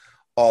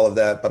 all of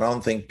that, but I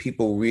don't think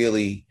people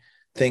really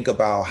think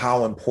about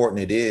how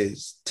important it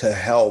is to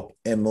help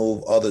and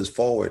move others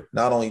forward,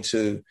 not only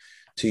to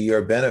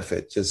your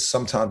benefit, just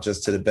sometimes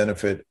just to the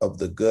benefit of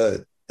the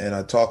good. And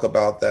I talk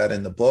about that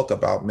in the book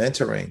about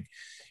mentoring.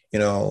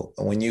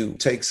 When you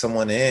take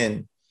someone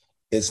in,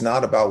 it's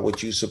not about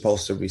what you're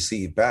supposed to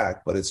receive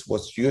back, but it's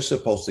what you're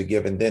supposed to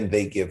give, and then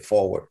they give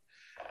forward.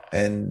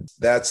 And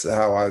that's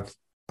how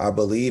I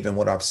believe in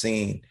what I've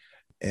seen.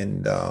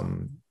 And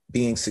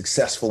being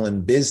successful in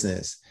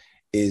business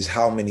is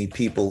how many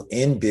people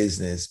in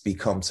business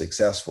become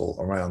successful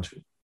around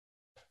you.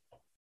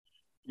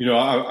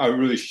 I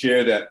really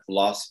share that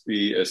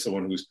philosophy as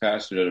someone who's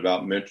passionate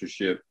about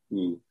mentorship,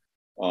 who,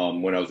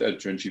 when I was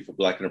editor-in-chief of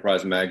Black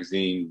Enterprise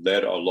Magazine,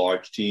 led a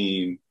large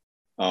team.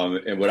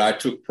 And what I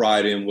took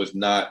pride in was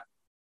not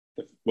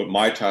what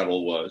my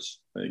title was,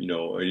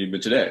 or even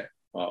today,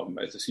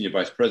 as the senior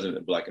vice president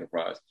of Black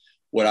Enterprise.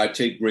 What I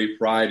take great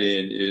pride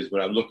in is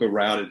when I look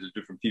around at the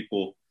different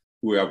people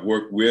who I've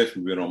worked with,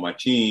 who've been on my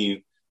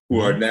team, who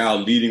are now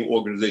leading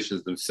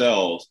organizations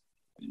themselves,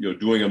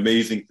 doing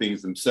amazing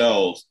things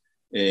themselves,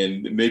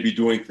 and maybe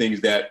doing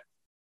things that,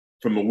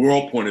 from a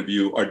world point of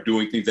view, are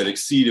doing things that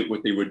exceeded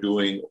what they were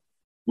doing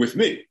with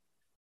me.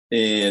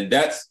 And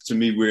that's, to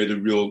me, where the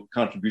real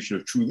contribution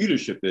of true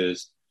leadership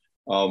is.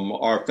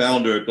 Our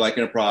founder at Black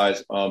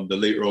Enterprise, the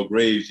late Earl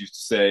Graves, used to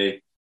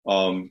say,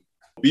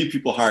 B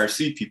people hire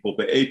C people,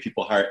 but A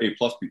people hire A+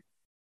 people.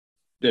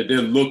 That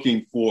they're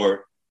looking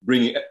for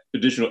bringing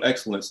additional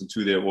excellence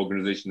into their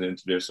organization and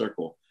into their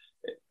circle.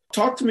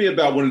 Talk to me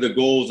about one of the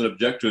goals and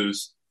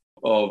objectives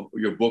of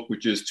your book,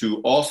 which is to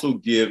also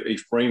give a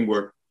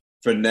framework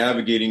for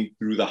navigating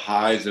through the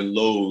highs and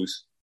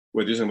lows,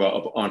 whether you're talking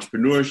about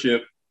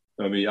entrepreneurship.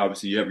 I mean,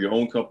 obviously you have your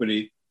own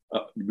company.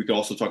 We can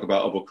also talk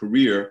about a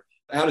career.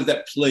 How does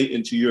that play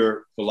into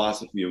your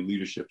philosophy of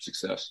leadership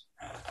success?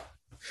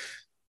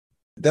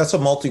 That's a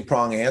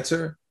multi-pronged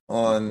answer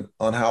on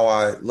how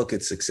I look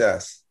at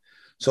success.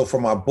 So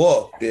for my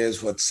book,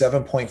 there's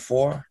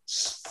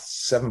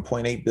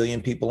 7.8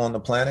 billion people on the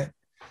planet.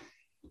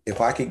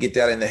 If I could get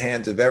that in the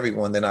hands of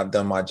everyone, then I've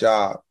done my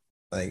job.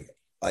 Like,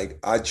 Like,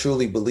 I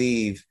truly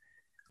believe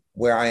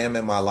where I am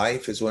in my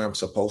life is where I'm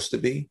supposed to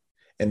be,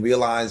 and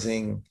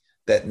realizing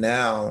that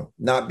now,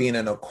 not being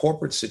in a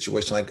corporate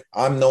situation, like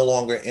I'm no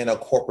longer in a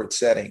corporate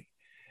setting.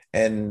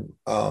 And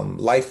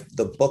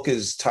the book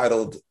is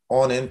titled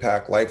On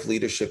Impact, Life,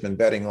 Leadership, and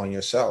Betting on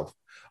Yourself.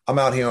 I'm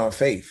out here on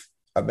faith.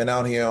 I've been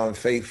out here on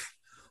faith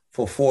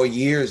for 4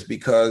 years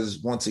because,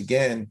 once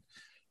again,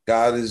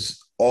 God has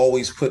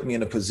always put me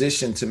in a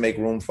position to make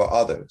room for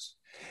others.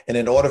 And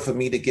in order for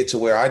me to get to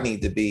where I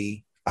need to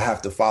be, I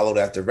have to follow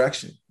that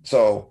direction.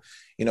 So,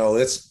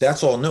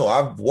 that's all new.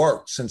 I've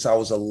worked since I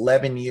was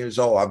 11 years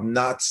old. I've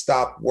not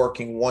stopped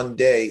working one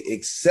day,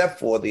 except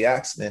for the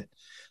accident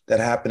that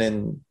happened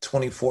in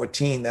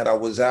 2014, that I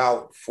was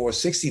out for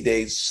 60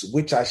 days,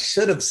 which I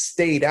should have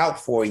stayed out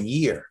for a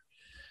year,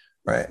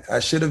 right? I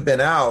should have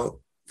been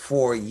out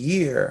for a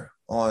year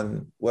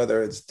on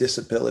whether it's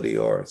disability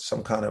or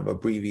some kind of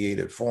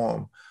abbreviated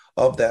form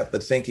of that.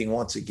 But thinking,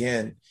 once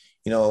again,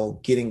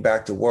 getting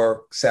back to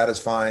work,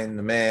 satisfying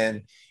the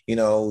man,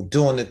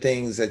 doing the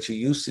things that you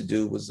used to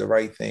do was the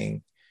right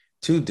thing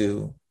to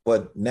do.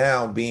 But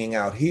now, being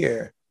out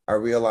here, I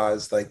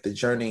realized, like, the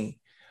journey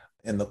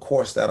and the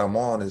course that I'm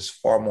on is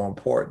far more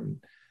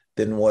important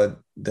than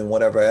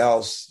whatever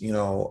else,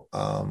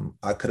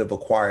 I could have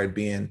acquired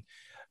being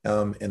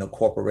in a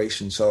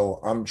corporation.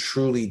 So I'm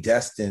truly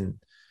destined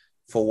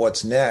for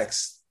what's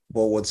next,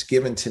 or what's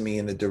given to me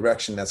in the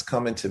direction that's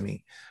coming to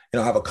me.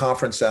 I have a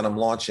conference that I'm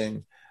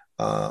launching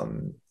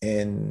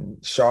in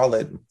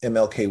Charlotte,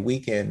 MLK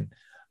Weekend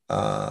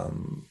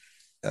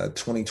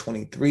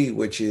 2023,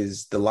 which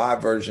is the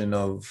live version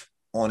of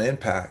On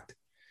Impact.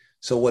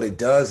 So what it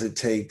does, it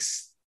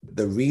takes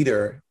the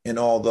reader and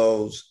all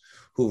those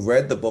who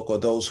read the book, or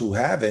those who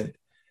haven't,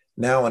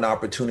 now an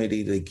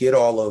opportunity to get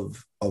all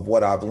of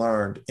what I've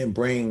learned and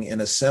bring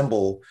and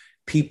assemble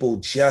people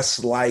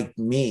just like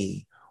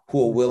me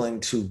who are willing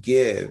to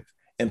give,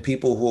 and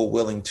people who are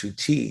willing to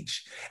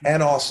teach,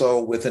 and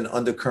also with an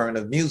undercurrent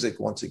of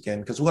music, once again,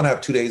 because we're going to have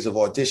 2 days of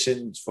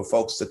auditions for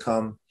folks to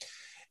come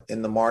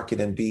in the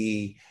market and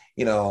be,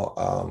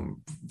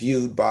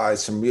 viewed by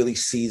some really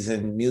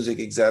seasoned music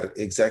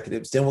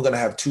executives. Then we're going to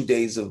have 2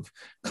 days of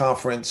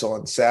conference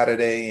on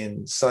Saturday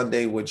and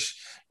Sunday, which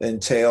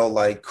entail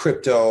like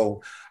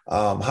crypto,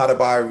 how to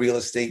buy real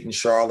estate in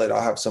Charlotte.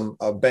 I'll have some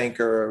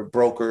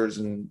brokers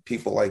and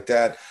people like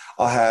that.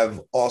 I'll have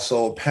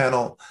also a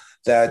panel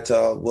that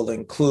will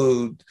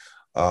include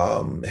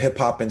hip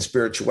hop and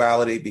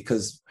spirituality,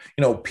 because,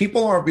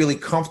 people aren't really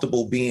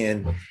comfortable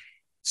being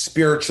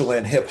spiritual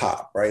and hip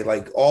hop, right?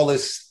 Like all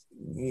this,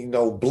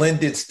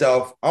 blended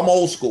stuff. I'm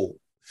old school.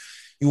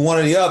 You one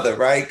or the other,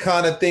 right?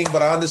 Kind of thing.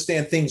 But I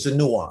understand things are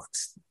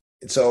nuanced.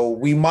 And so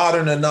we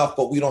modern enough,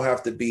 but we don't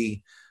have to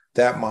be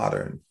that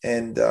modern.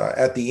 And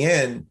at the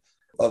end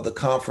of the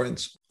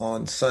conference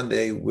on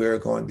Sunday, we're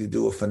going to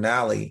do a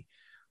finale,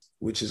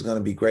 which is going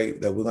to be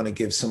great, that we're going to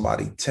give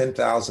somebody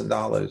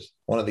 $10,000,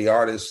 one of the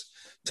artists,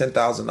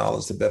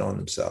 $10,000 to bet on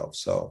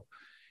themselves. So,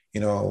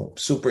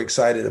 super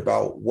excited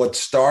about what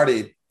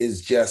started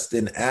is just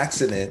an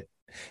accident,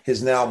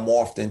 has now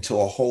morphed into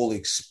a whole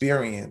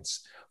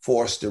experience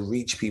for us to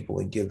reach people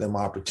and give them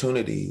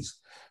opportunities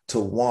to,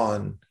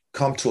 one,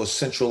 come to a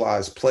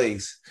centralized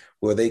place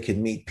where they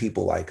can meet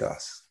people like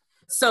us.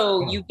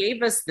 So you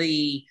gave us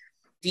the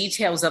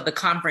details of the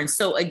conference.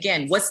 So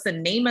again, what's the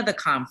name of the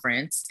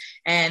conference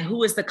and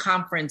who is the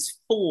conference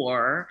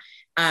for?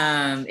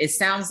 It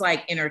sounds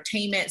like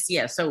entertainment.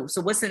 Yeah. So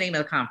what's the name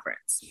of the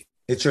conference?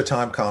 It's Your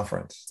Time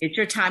Conference. It's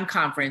Your Time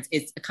Conference.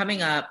 It's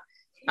coming up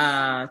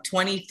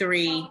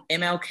 23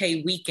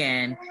 MLK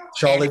Weekend.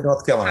 Charlotte,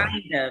 North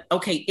Carolina.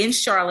 Okay. In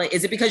Charlotte.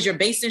 Is it because you're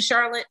based in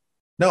Charlotte?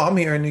 No, I'm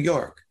here in New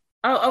York.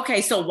 Oh,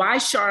 okay. So why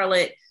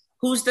Charlotte?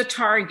 Who's the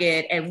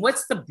target, and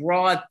what's the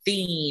broad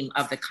theme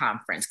of the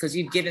conference? Because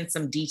you've given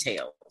some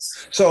details.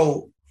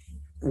 So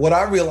what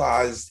I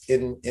realized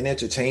in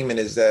entertainment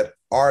is that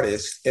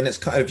artists, and it's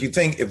kind of,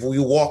 if we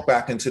walk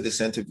back into this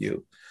interview,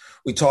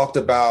 we talked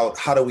about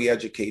how do we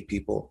educate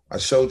people. I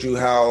showed you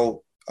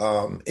how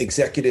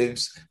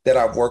executives that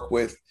I've worked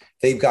with,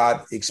 they've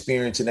got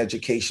experience in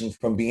education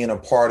from being a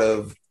part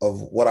of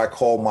what I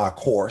call my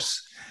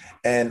course.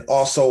 And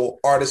also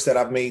artists that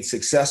I've made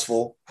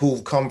successful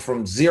who've come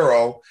from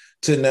zero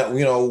to,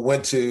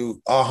 went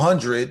to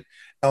 100,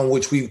 on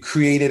which we've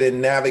created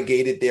and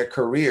navigated their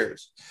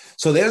careers.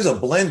 So there's a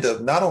blend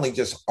of not only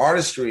just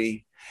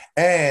artistry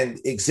and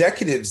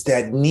executives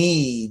that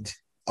need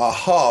a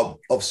hub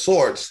of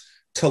sorts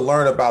to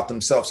learn about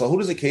themselves. So who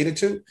does it cater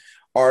to?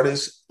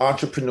 Artists,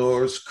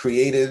 entrepreneurs,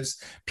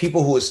 creatives,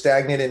 people who are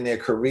stagnant in their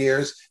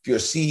careers. If you're a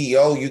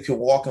CEO, you can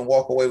walk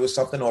away with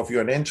something, or if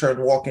you're an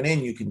intern walking in,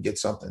 you can get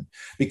something,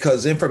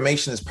 because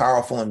information is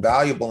powerful and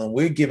valuable, and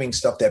we're giving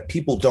stuff that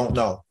people don't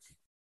know.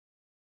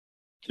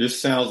 This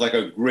sounds like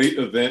a great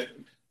event.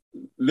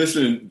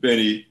 Listen,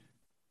 Benny,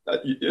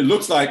 it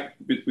looks like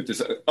with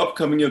this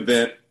upcoming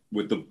event,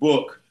 with the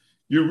book,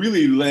 you're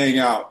really laying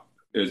out,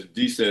 as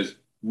Dee says,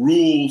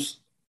 rules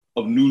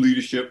of new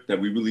leadership that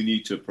we really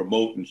need to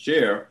promote and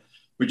share.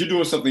 But you're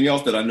doing something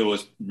else that I know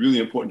is really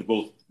important to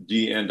both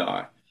Dee and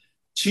I.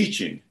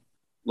 teaching,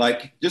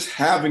 like just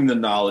having the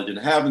knowledge and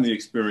having the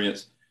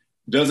experience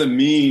doesn't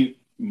mean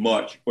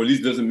much, or at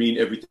least doesn't mean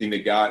everything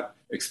that God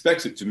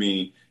expects it to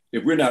mean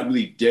if we're not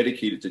really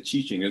dedicated to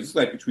teaching. It's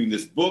like between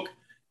this book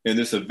and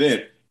this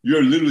event,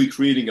 you're literally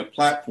creating a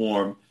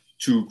platform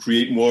to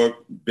create more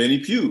Benny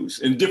Pews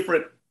in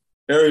different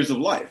areas of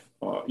life.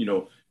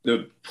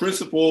 The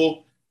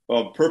principal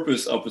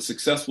purpose of a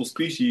successful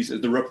species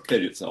is to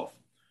replicate itself.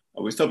 I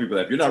always tell people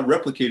that if you're not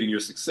replicating your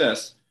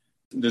success,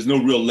 there's no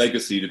real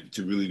legacy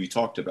to really be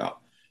talked about.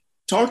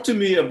 Talk to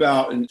me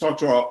about, and talk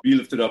to our Be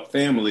Lifted Up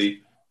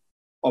family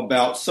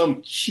about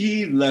some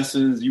key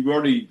lessons. You've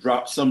already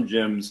dropped some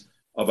gems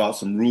about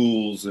some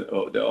rules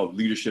of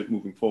leadership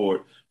moving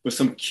forward, but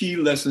some key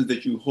lessons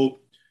that you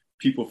hope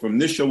people from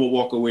this show will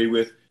walk away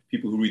with,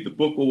 people who read the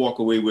book will walk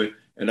away with,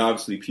 and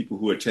obviously people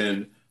who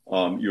attend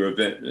your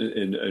event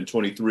in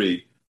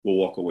 23 will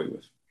walk away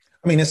with.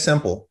 I mean, it's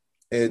simple.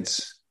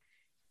 It's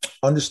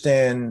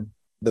understand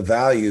the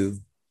value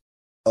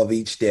of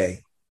each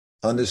day,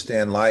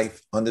 understand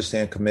life,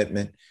 understand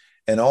commitment.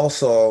 And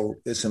also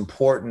it's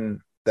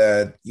important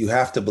that you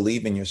have to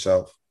believe in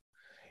yourself.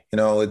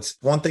 It's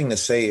one thing to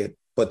say it,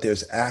 but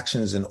there's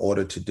actions in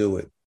order to do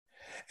it.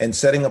 And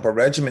setting up a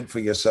regimen for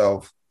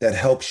yourself that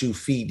helps you,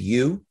 feed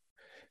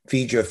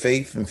your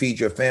faith and feed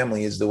your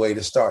family is the way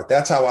to start.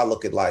 That's how I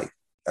look at life.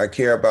 I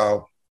care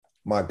about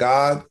my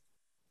God,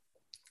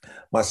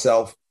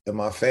 myself, and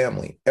my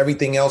family.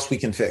 Everything else we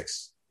can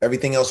fix.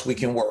 Everything else we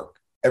can work.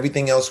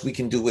 Everything else we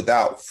can do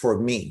without for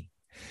me.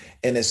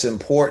 And it's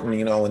important,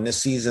 in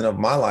this season of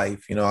my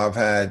life, I've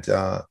had,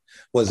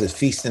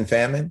 feast and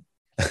famine,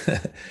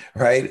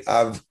 right?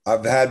 I've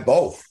had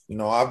both,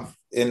 and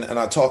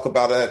I talk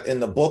about that in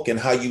the book and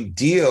how you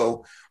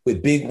deal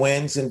with big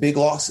wins and big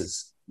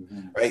losses,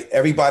 right?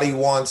 Everybody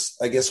wants,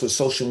 I guess, with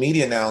social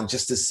media now,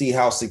 just to see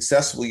how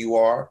successful you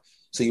are.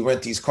 So you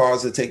rent these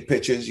cars to take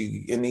pictures,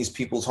 you in these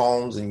people's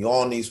homes, and you're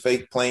on these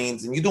fake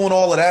planes, and you're doing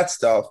all of that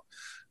stuff.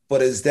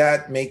 But is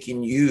that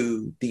making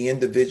you the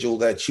individual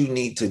that you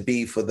need to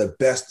be for the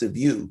best of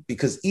you?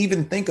 Because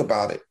even think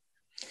about it.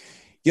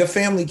 Your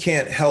family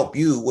can't help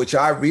you, which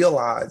I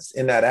realized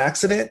in that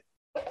accident,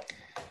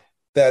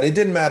 that it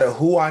didn't matter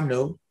who I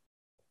knew,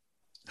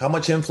 how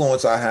much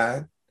influence I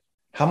had,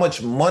 how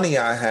much money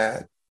I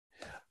had,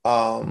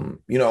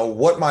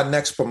 what my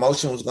next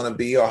promotion was going to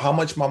be, or how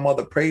much my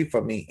mother prayed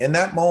for me. In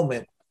that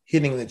moment,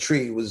 hitting the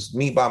tree was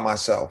me by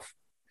myself.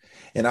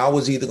 And I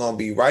was either going to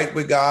be right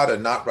with God or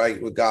not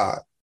right with God.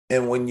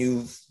 And when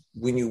you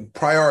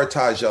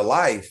prioritize your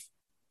life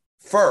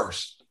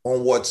first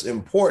on what's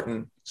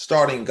important,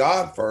 starting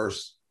God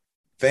first,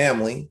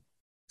 family,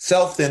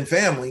 self, then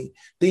family,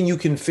 then you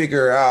can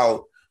figure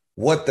out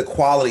what the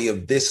quality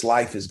of this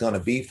life is going to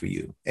be for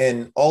you.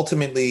 And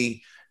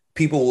ultimately,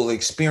 people will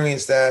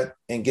experience that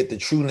and get the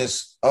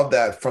trueness of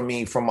that from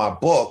me, from my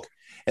book.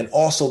 And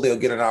also they'll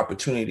get an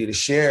opportunity to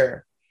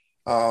share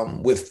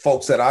with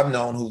folks that I've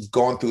known who've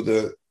gone through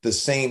the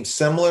same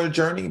similar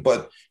journey,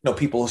 but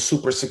people who are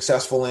super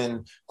successful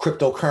in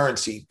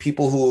cryptocurrency,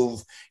 people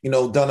who've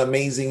done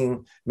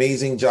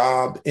amazing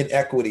job in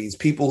equities,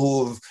 people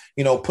who've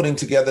putting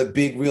together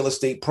big real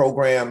estate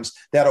programs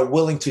that are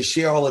willing to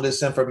share all of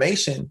this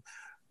information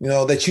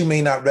that you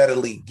may not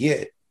readily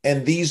get.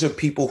 And these are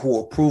people who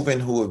are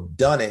proven, who have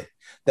done it,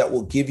 that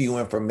will give you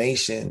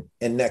information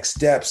and next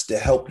steps to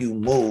help you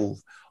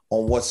move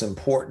on what's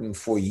important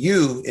for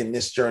you in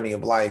this journey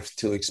of life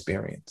to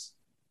experience.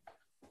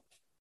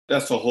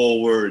 That's the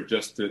whole word,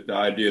 just the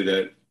idea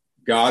that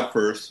God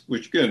first,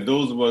 which again,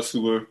 those of us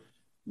who were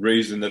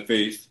raised in the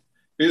faith,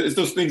 it's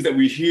those things that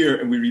we hear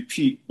and we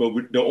repeat, but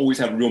we don't always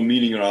have real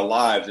meaning in our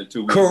lives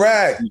until we—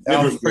 Correct.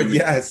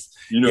 Yes.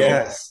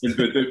 Yes.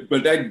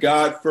 But that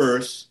God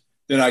first,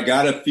 then I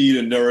got to feed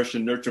and nourish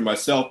and nurture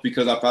myself,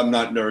 because if I'm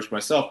not nourished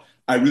myself,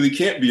 I really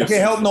can't be. I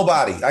can't help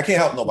nobody.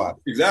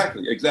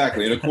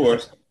 Exactly. And of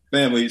course,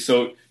 family.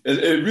 So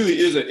it really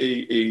is a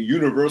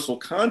universal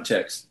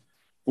context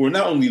for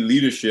not only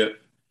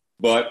leadership,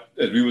 but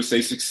as we would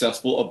say,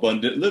 successful,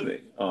 abundant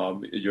living.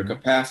 Your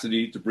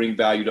capacity to bring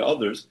value to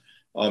others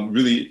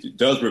really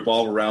does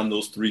revolve around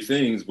those three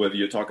things, whether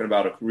you're talking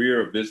about a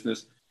career, a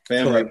business,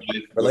 family,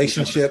 life,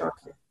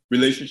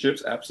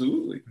 relationships.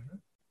 Absolutely.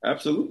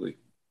 Absolutely.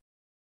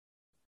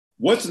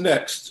 What's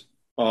next?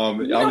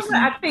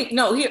 I think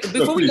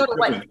before we go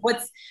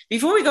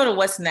to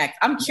what's next,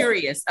 I'm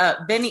curious,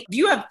 Benny, do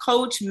you have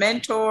coach,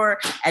 mentor,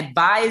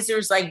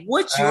 advisors? Like,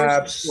 what's your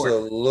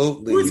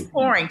absolutely support? Who's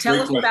pouring? Tell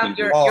us about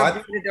your board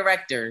of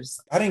directors.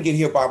 I didn't get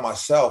here by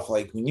myself.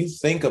 Like, when you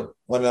think of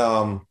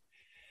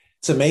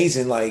it's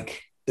amazing.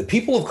 Like, the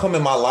people who've come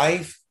in my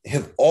life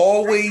have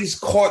always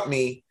caught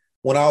me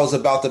when I was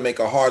about to make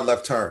a hard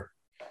left turn,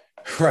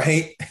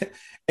 right?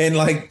 And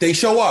like, they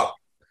show up.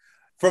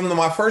 From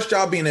my first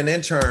job being an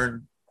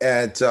intern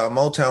at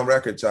Motown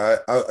Records, I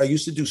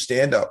used to do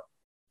stand-up,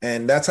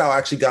 and that's how I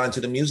actually got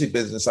into the music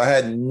business. I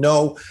had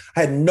no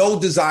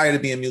desire to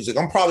be in music.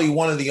 I'm probably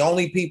one of the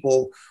only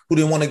people who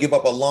didn't want to give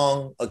up a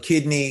lung, a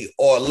kidney,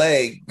 or a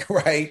leg,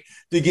 right,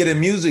 to get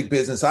in music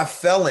business. I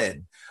fell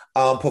in.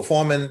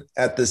 performing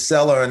at the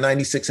Cellar in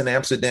 96 in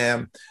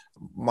Amsterdam.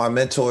 My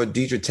mentor,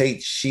 Deidre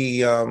Tate,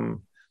 she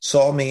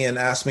saw me and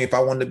asked me if I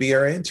wanted to be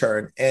her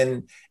intern.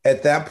 And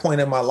at that point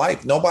in my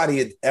life, nobody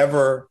had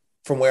ever,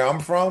 from where I'm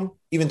from,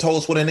 even told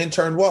us what an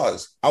intern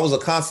was. I was a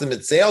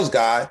consummate sales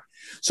guy.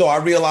 So I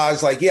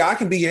realized like, yeah, I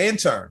can be your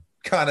intern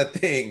kind of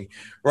thing.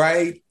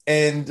 Right.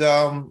 And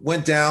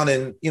went down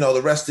and,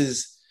 the rest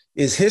is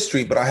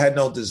history, but I had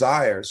no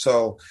desire.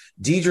 So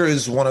Deidre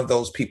is one of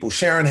those people.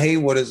 Sharon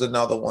Hayward is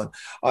another one.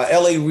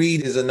 L.A.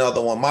 Reid is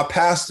another one. My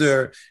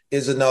pastor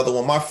is another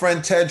one. My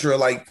friend Tedra,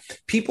 like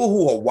people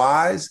who are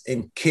wise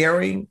and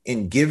caring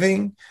and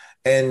giving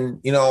and,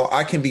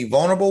 I can be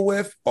vulnerable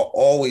with are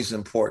always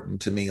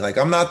important to me. Like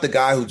I'm not the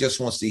guy who just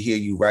wants to hear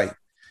you right.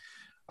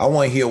 I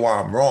want to hear why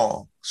I'm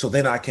wrong. So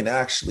then I can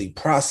actually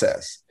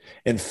process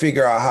and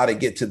figure out how to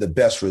get to the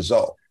best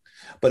result.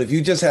 But if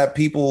you just have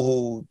people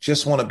who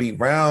just want to be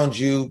around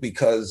you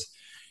because,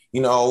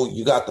 you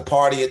got the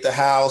party at the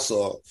house,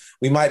 or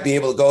we might be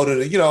able to go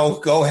to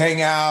go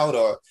hang out,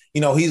 or,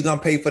 he's going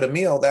to pay for the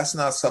meal, that's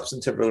not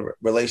substantive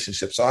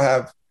relationship. So I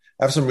have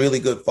some really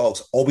good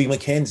folks. Obi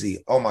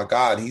McKenzie. Oh my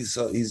God. He's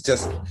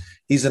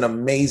an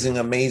amazing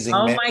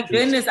Oh man. my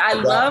goodness. I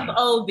love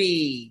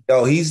Obi.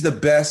 Yo, he's the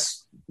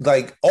best.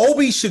 Like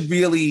Obi should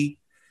really,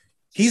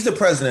 he's the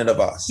president of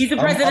us. He's the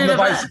president of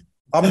us.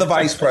 I'm the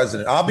vice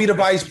president. I'll be the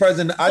vice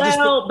president. But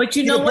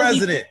you know the what?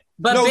 President.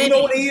 You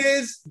know what he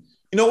is?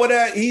 You know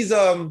what?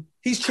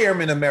 He's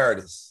chairman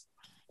emeritus.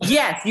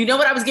 Yes. You know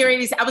what I was getting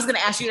ready to say? I was going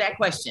to ask you that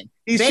question.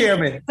 He's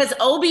chairman. Because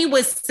Obi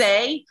would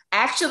say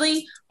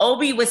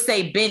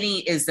Benny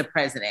is the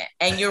president.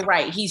 And you're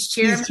right. He's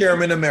chairman. He's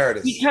chairman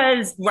emeritus.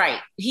 Because,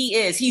 right. He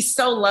is. He's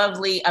so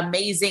lovely,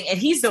 amazing. And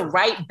he's the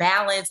right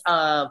balance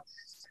of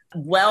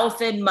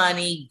wealth and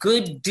money,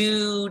 good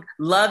dude,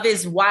 love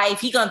his wife.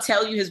 He gonna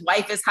tell you his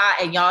wife is hot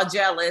and y'all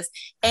jealous,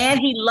 and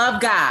he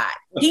loved God.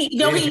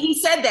 He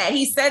said that.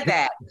 He said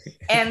that.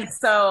 And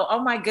so,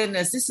 oh my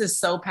goodness, this is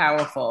so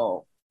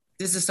powerful.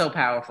 This is so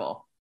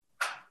powerful.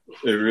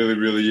 It really,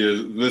 really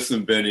is.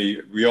 Listen, Benny,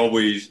 we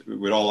always,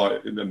 with all our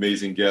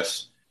amazing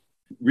guests,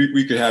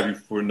 we could have you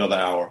for another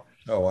hour.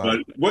 Oh, wow.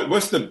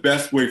 What's the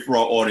best way for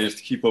our audience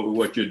to keep up with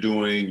what you're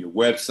doing, your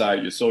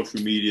website, your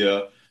social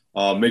media?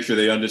 Make sure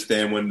they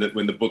understand when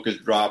the book is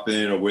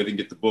dropping, or where they can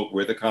get the book,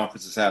 where the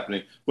conference is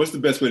happening. What's the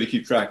best way to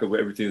keep track of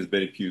everything that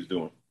Benny Pugh's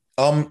doing?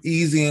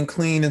 Easy and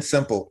clean and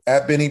simple.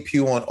 At Benny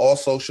Pugh on all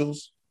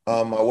socials.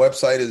 My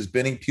website is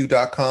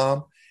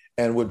bennypugh.com,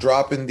 and we're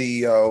dropping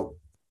the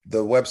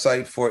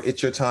website for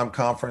It's Your Time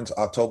Conference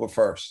October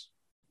 1st.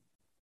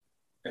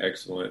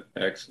 Excellent.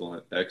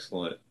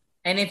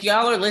 And if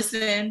y'all are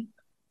listening,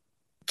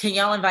 can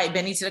y'all invite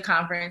Benny to the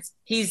conference?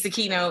 He's the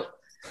keynote.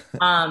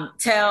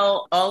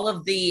 Tell all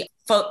of the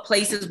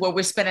places where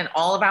we're spending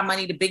all of our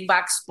money, the big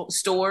box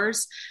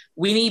stores.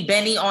 We need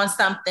Benny on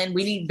something.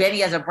 We need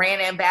Benny as a brand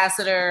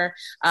ambassador.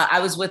 I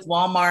was with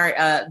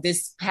Walmart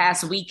this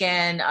past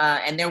weekend,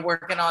 and they're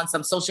working on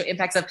some social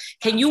impact stuff.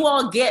 Can you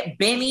all get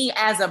Benny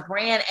as a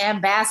brand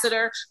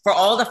ambassador for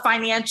all the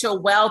financial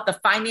wealth, the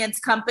finance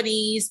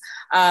companies,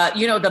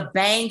 the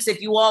banks?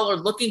 If you all are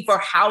looking for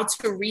how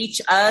to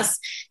reach us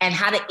and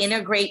how to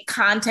integrate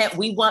content,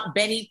 we want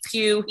Benny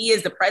Pugh. He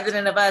is the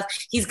president of us.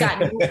 He's got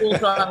new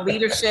rules on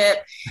leadership.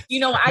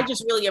 I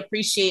just really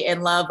appreciate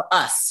and love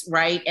us,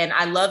 right? And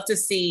I love to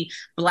see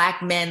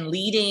Black men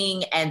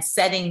leading and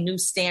setting new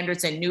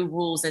standards and new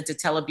rules, and to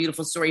tell a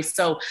beautiful story.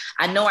 So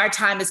I know our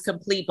time is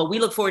complete, but we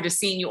look forward to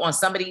seeing you on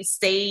somebody's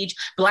stage.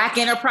 Black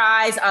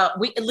Enterprise.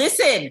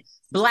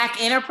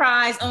 Black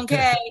Enterprise.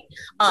 Okay.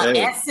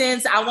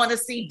 Essence. I want to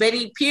see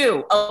Benny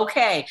Pugh.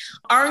 Okay.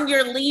 Earn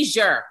Your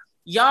Leisure.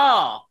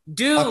 Y'all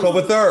do.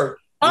 October 3rd.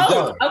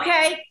 Oh,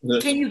 okay.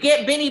 Can you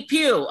get Benny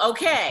Pugh?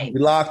 Okay. We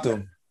locked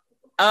him.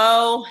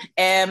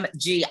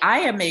 OMG.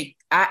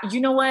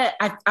 You know what?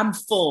 I'm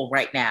full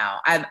right now.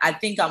 I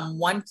think I'm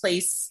one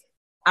place.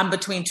 I'm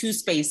between two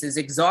spaces,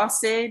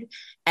 exhausted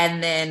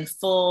and then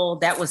full.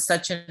 That was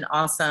such an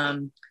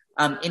awesome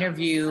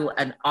interview,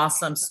 an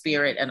awesome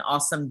spirit, an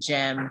awesome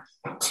gem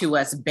to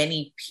us,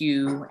 Benny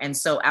Pugh. And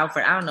so,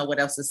 Alfred, I don't know what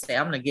else to say.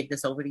 I'm going to give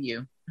this over to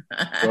you.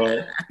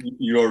 Well,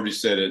 you already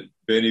said it.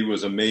 Benny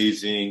was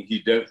amazing. He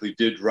definitely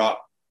did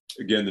drop,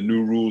 again, the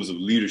new rules of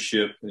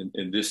leadership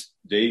in this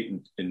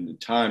date and the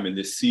time in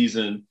this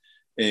season.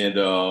 And,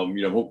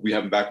 hope we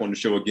have him back on the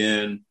show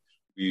again.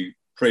 We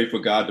pray for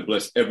God to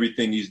bless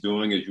everything he's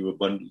doing, as you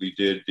abundantly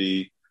did,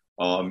 Dee.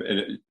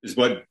 And it's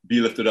what Be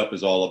Lifted Up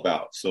is all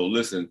about. So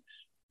listen,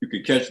 you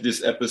can catch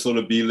this episode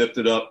of Be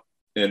Lifted Up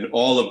and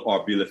all of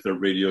our Be Lifted Up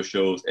radio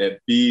shows at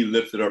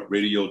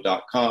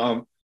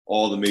beliftedupradio.com,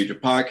 all the major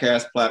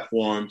podcast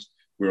platforms.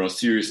 We're on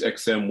Sirius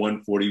XM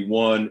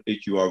 141,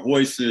 HUR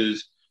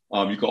Voices.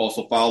 You can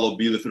also follow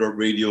Be Lifted Up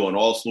Radio on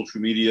all social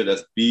media.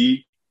 That's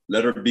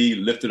letter B,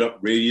 Lifted Up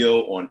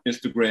Radio on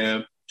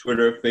Instagram,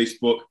 Twitter,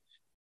 Facebook,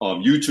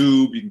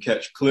 YouTube. You can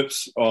catch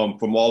clips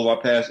from all of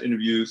our past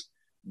interviews.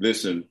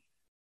 Listen,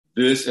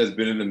 this has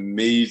been an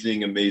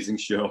amazing, amazing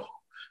show.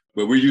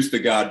 But we're used to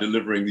God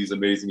delivering these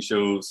amazing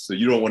shows, so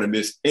you don't want to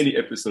miss any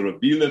episode of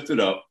Be Lifted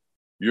Up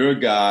your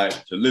guide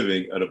to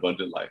living an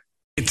abundant life.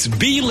 It's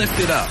Be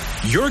Lifted Up,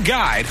 your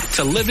guide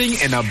to living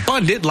an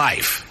abundant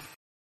life.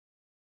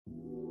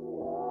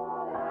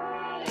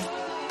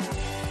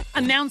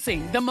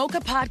 Announcing the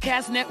Mocha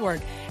Podcast Network,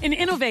 an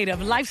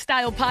innovative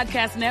lifestyle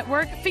podcast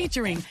network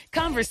featuring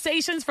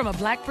conversations from a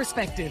Black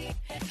perspective.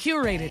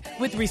 Curated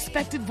with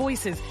respected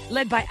voices,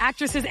 led by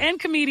actresses and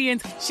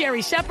comedians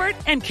Sherry Shepherd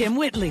and Kim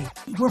Whitley.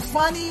 We're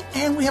funny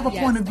and we have a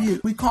point of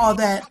view. We call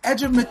that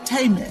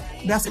edutainment.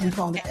 That's what we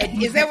call it.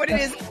 Is that what it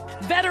is?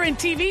 Veteran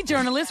TV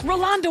journalist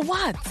Rolanda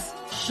Watts.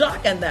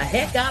 Shocking the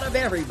heck out of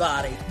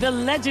everybody. The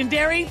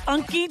legendary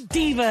Funky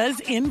Divas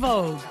in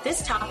Vogue.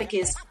 This topic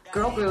is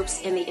girl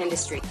groups in the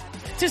industry.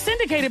 To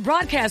syndicated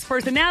broadcast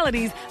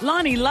personalities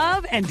Lonnie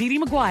Love and Dee Dee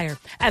McGuire,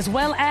 as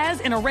well as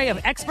an array of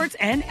experts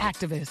and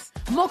activists.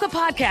 Mocha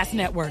Podcast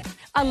Network,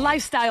 a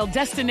lifestyle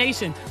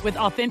destination with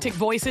authentic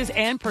voices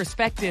and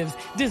perspectives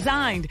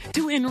designed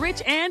to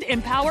enrich and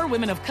empower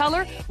women of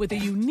color with a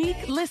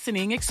unique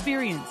listening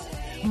experience.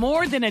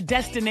 More than a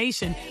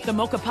destination, the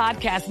Mocha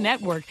Podcast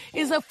Network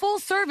is a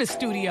full-service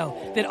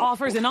studio that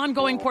offers an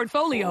ongoing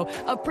portfolio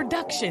of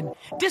production,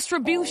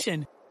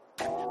 distribution,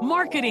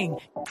 marketing,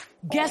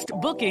 guest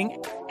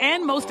booking,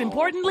 and most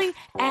importantly,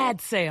 ad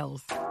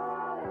sales.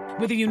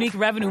 With a unique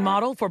revenue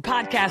model for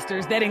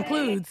podcasters that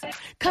includes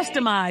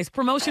customized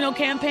promotional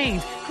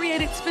campaigns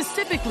created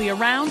specifically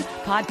around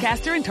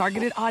podcaster and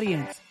targeted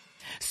audience,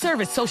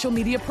 service social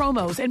media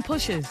promos and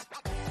pushes,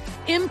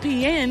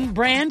 MPN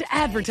brand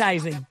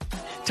advertising,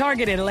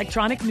 targeted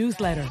electronic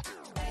newsletter,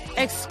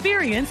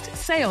 experienced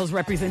sales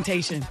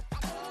representation.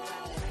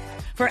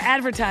 For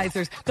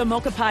advertisers, the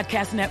Mocha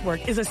Podcast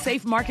Network is a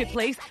safe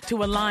marketplace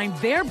to align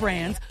their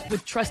brands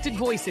with trusted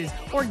voices,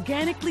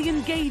 organically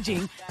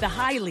engaging the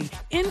highly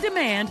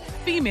in-demand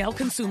female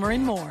consumer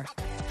and more.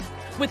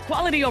 With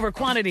quality over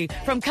quantity,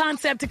 from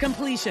concept to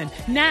completion,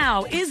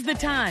 now is the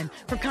time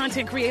for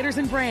content creators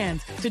and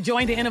brands to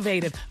join the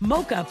innovative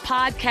Mocha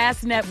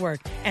Podcast Network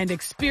and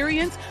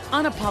experience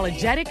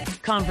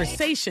unapologetic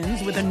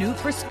conversations with a new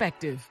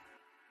perspective.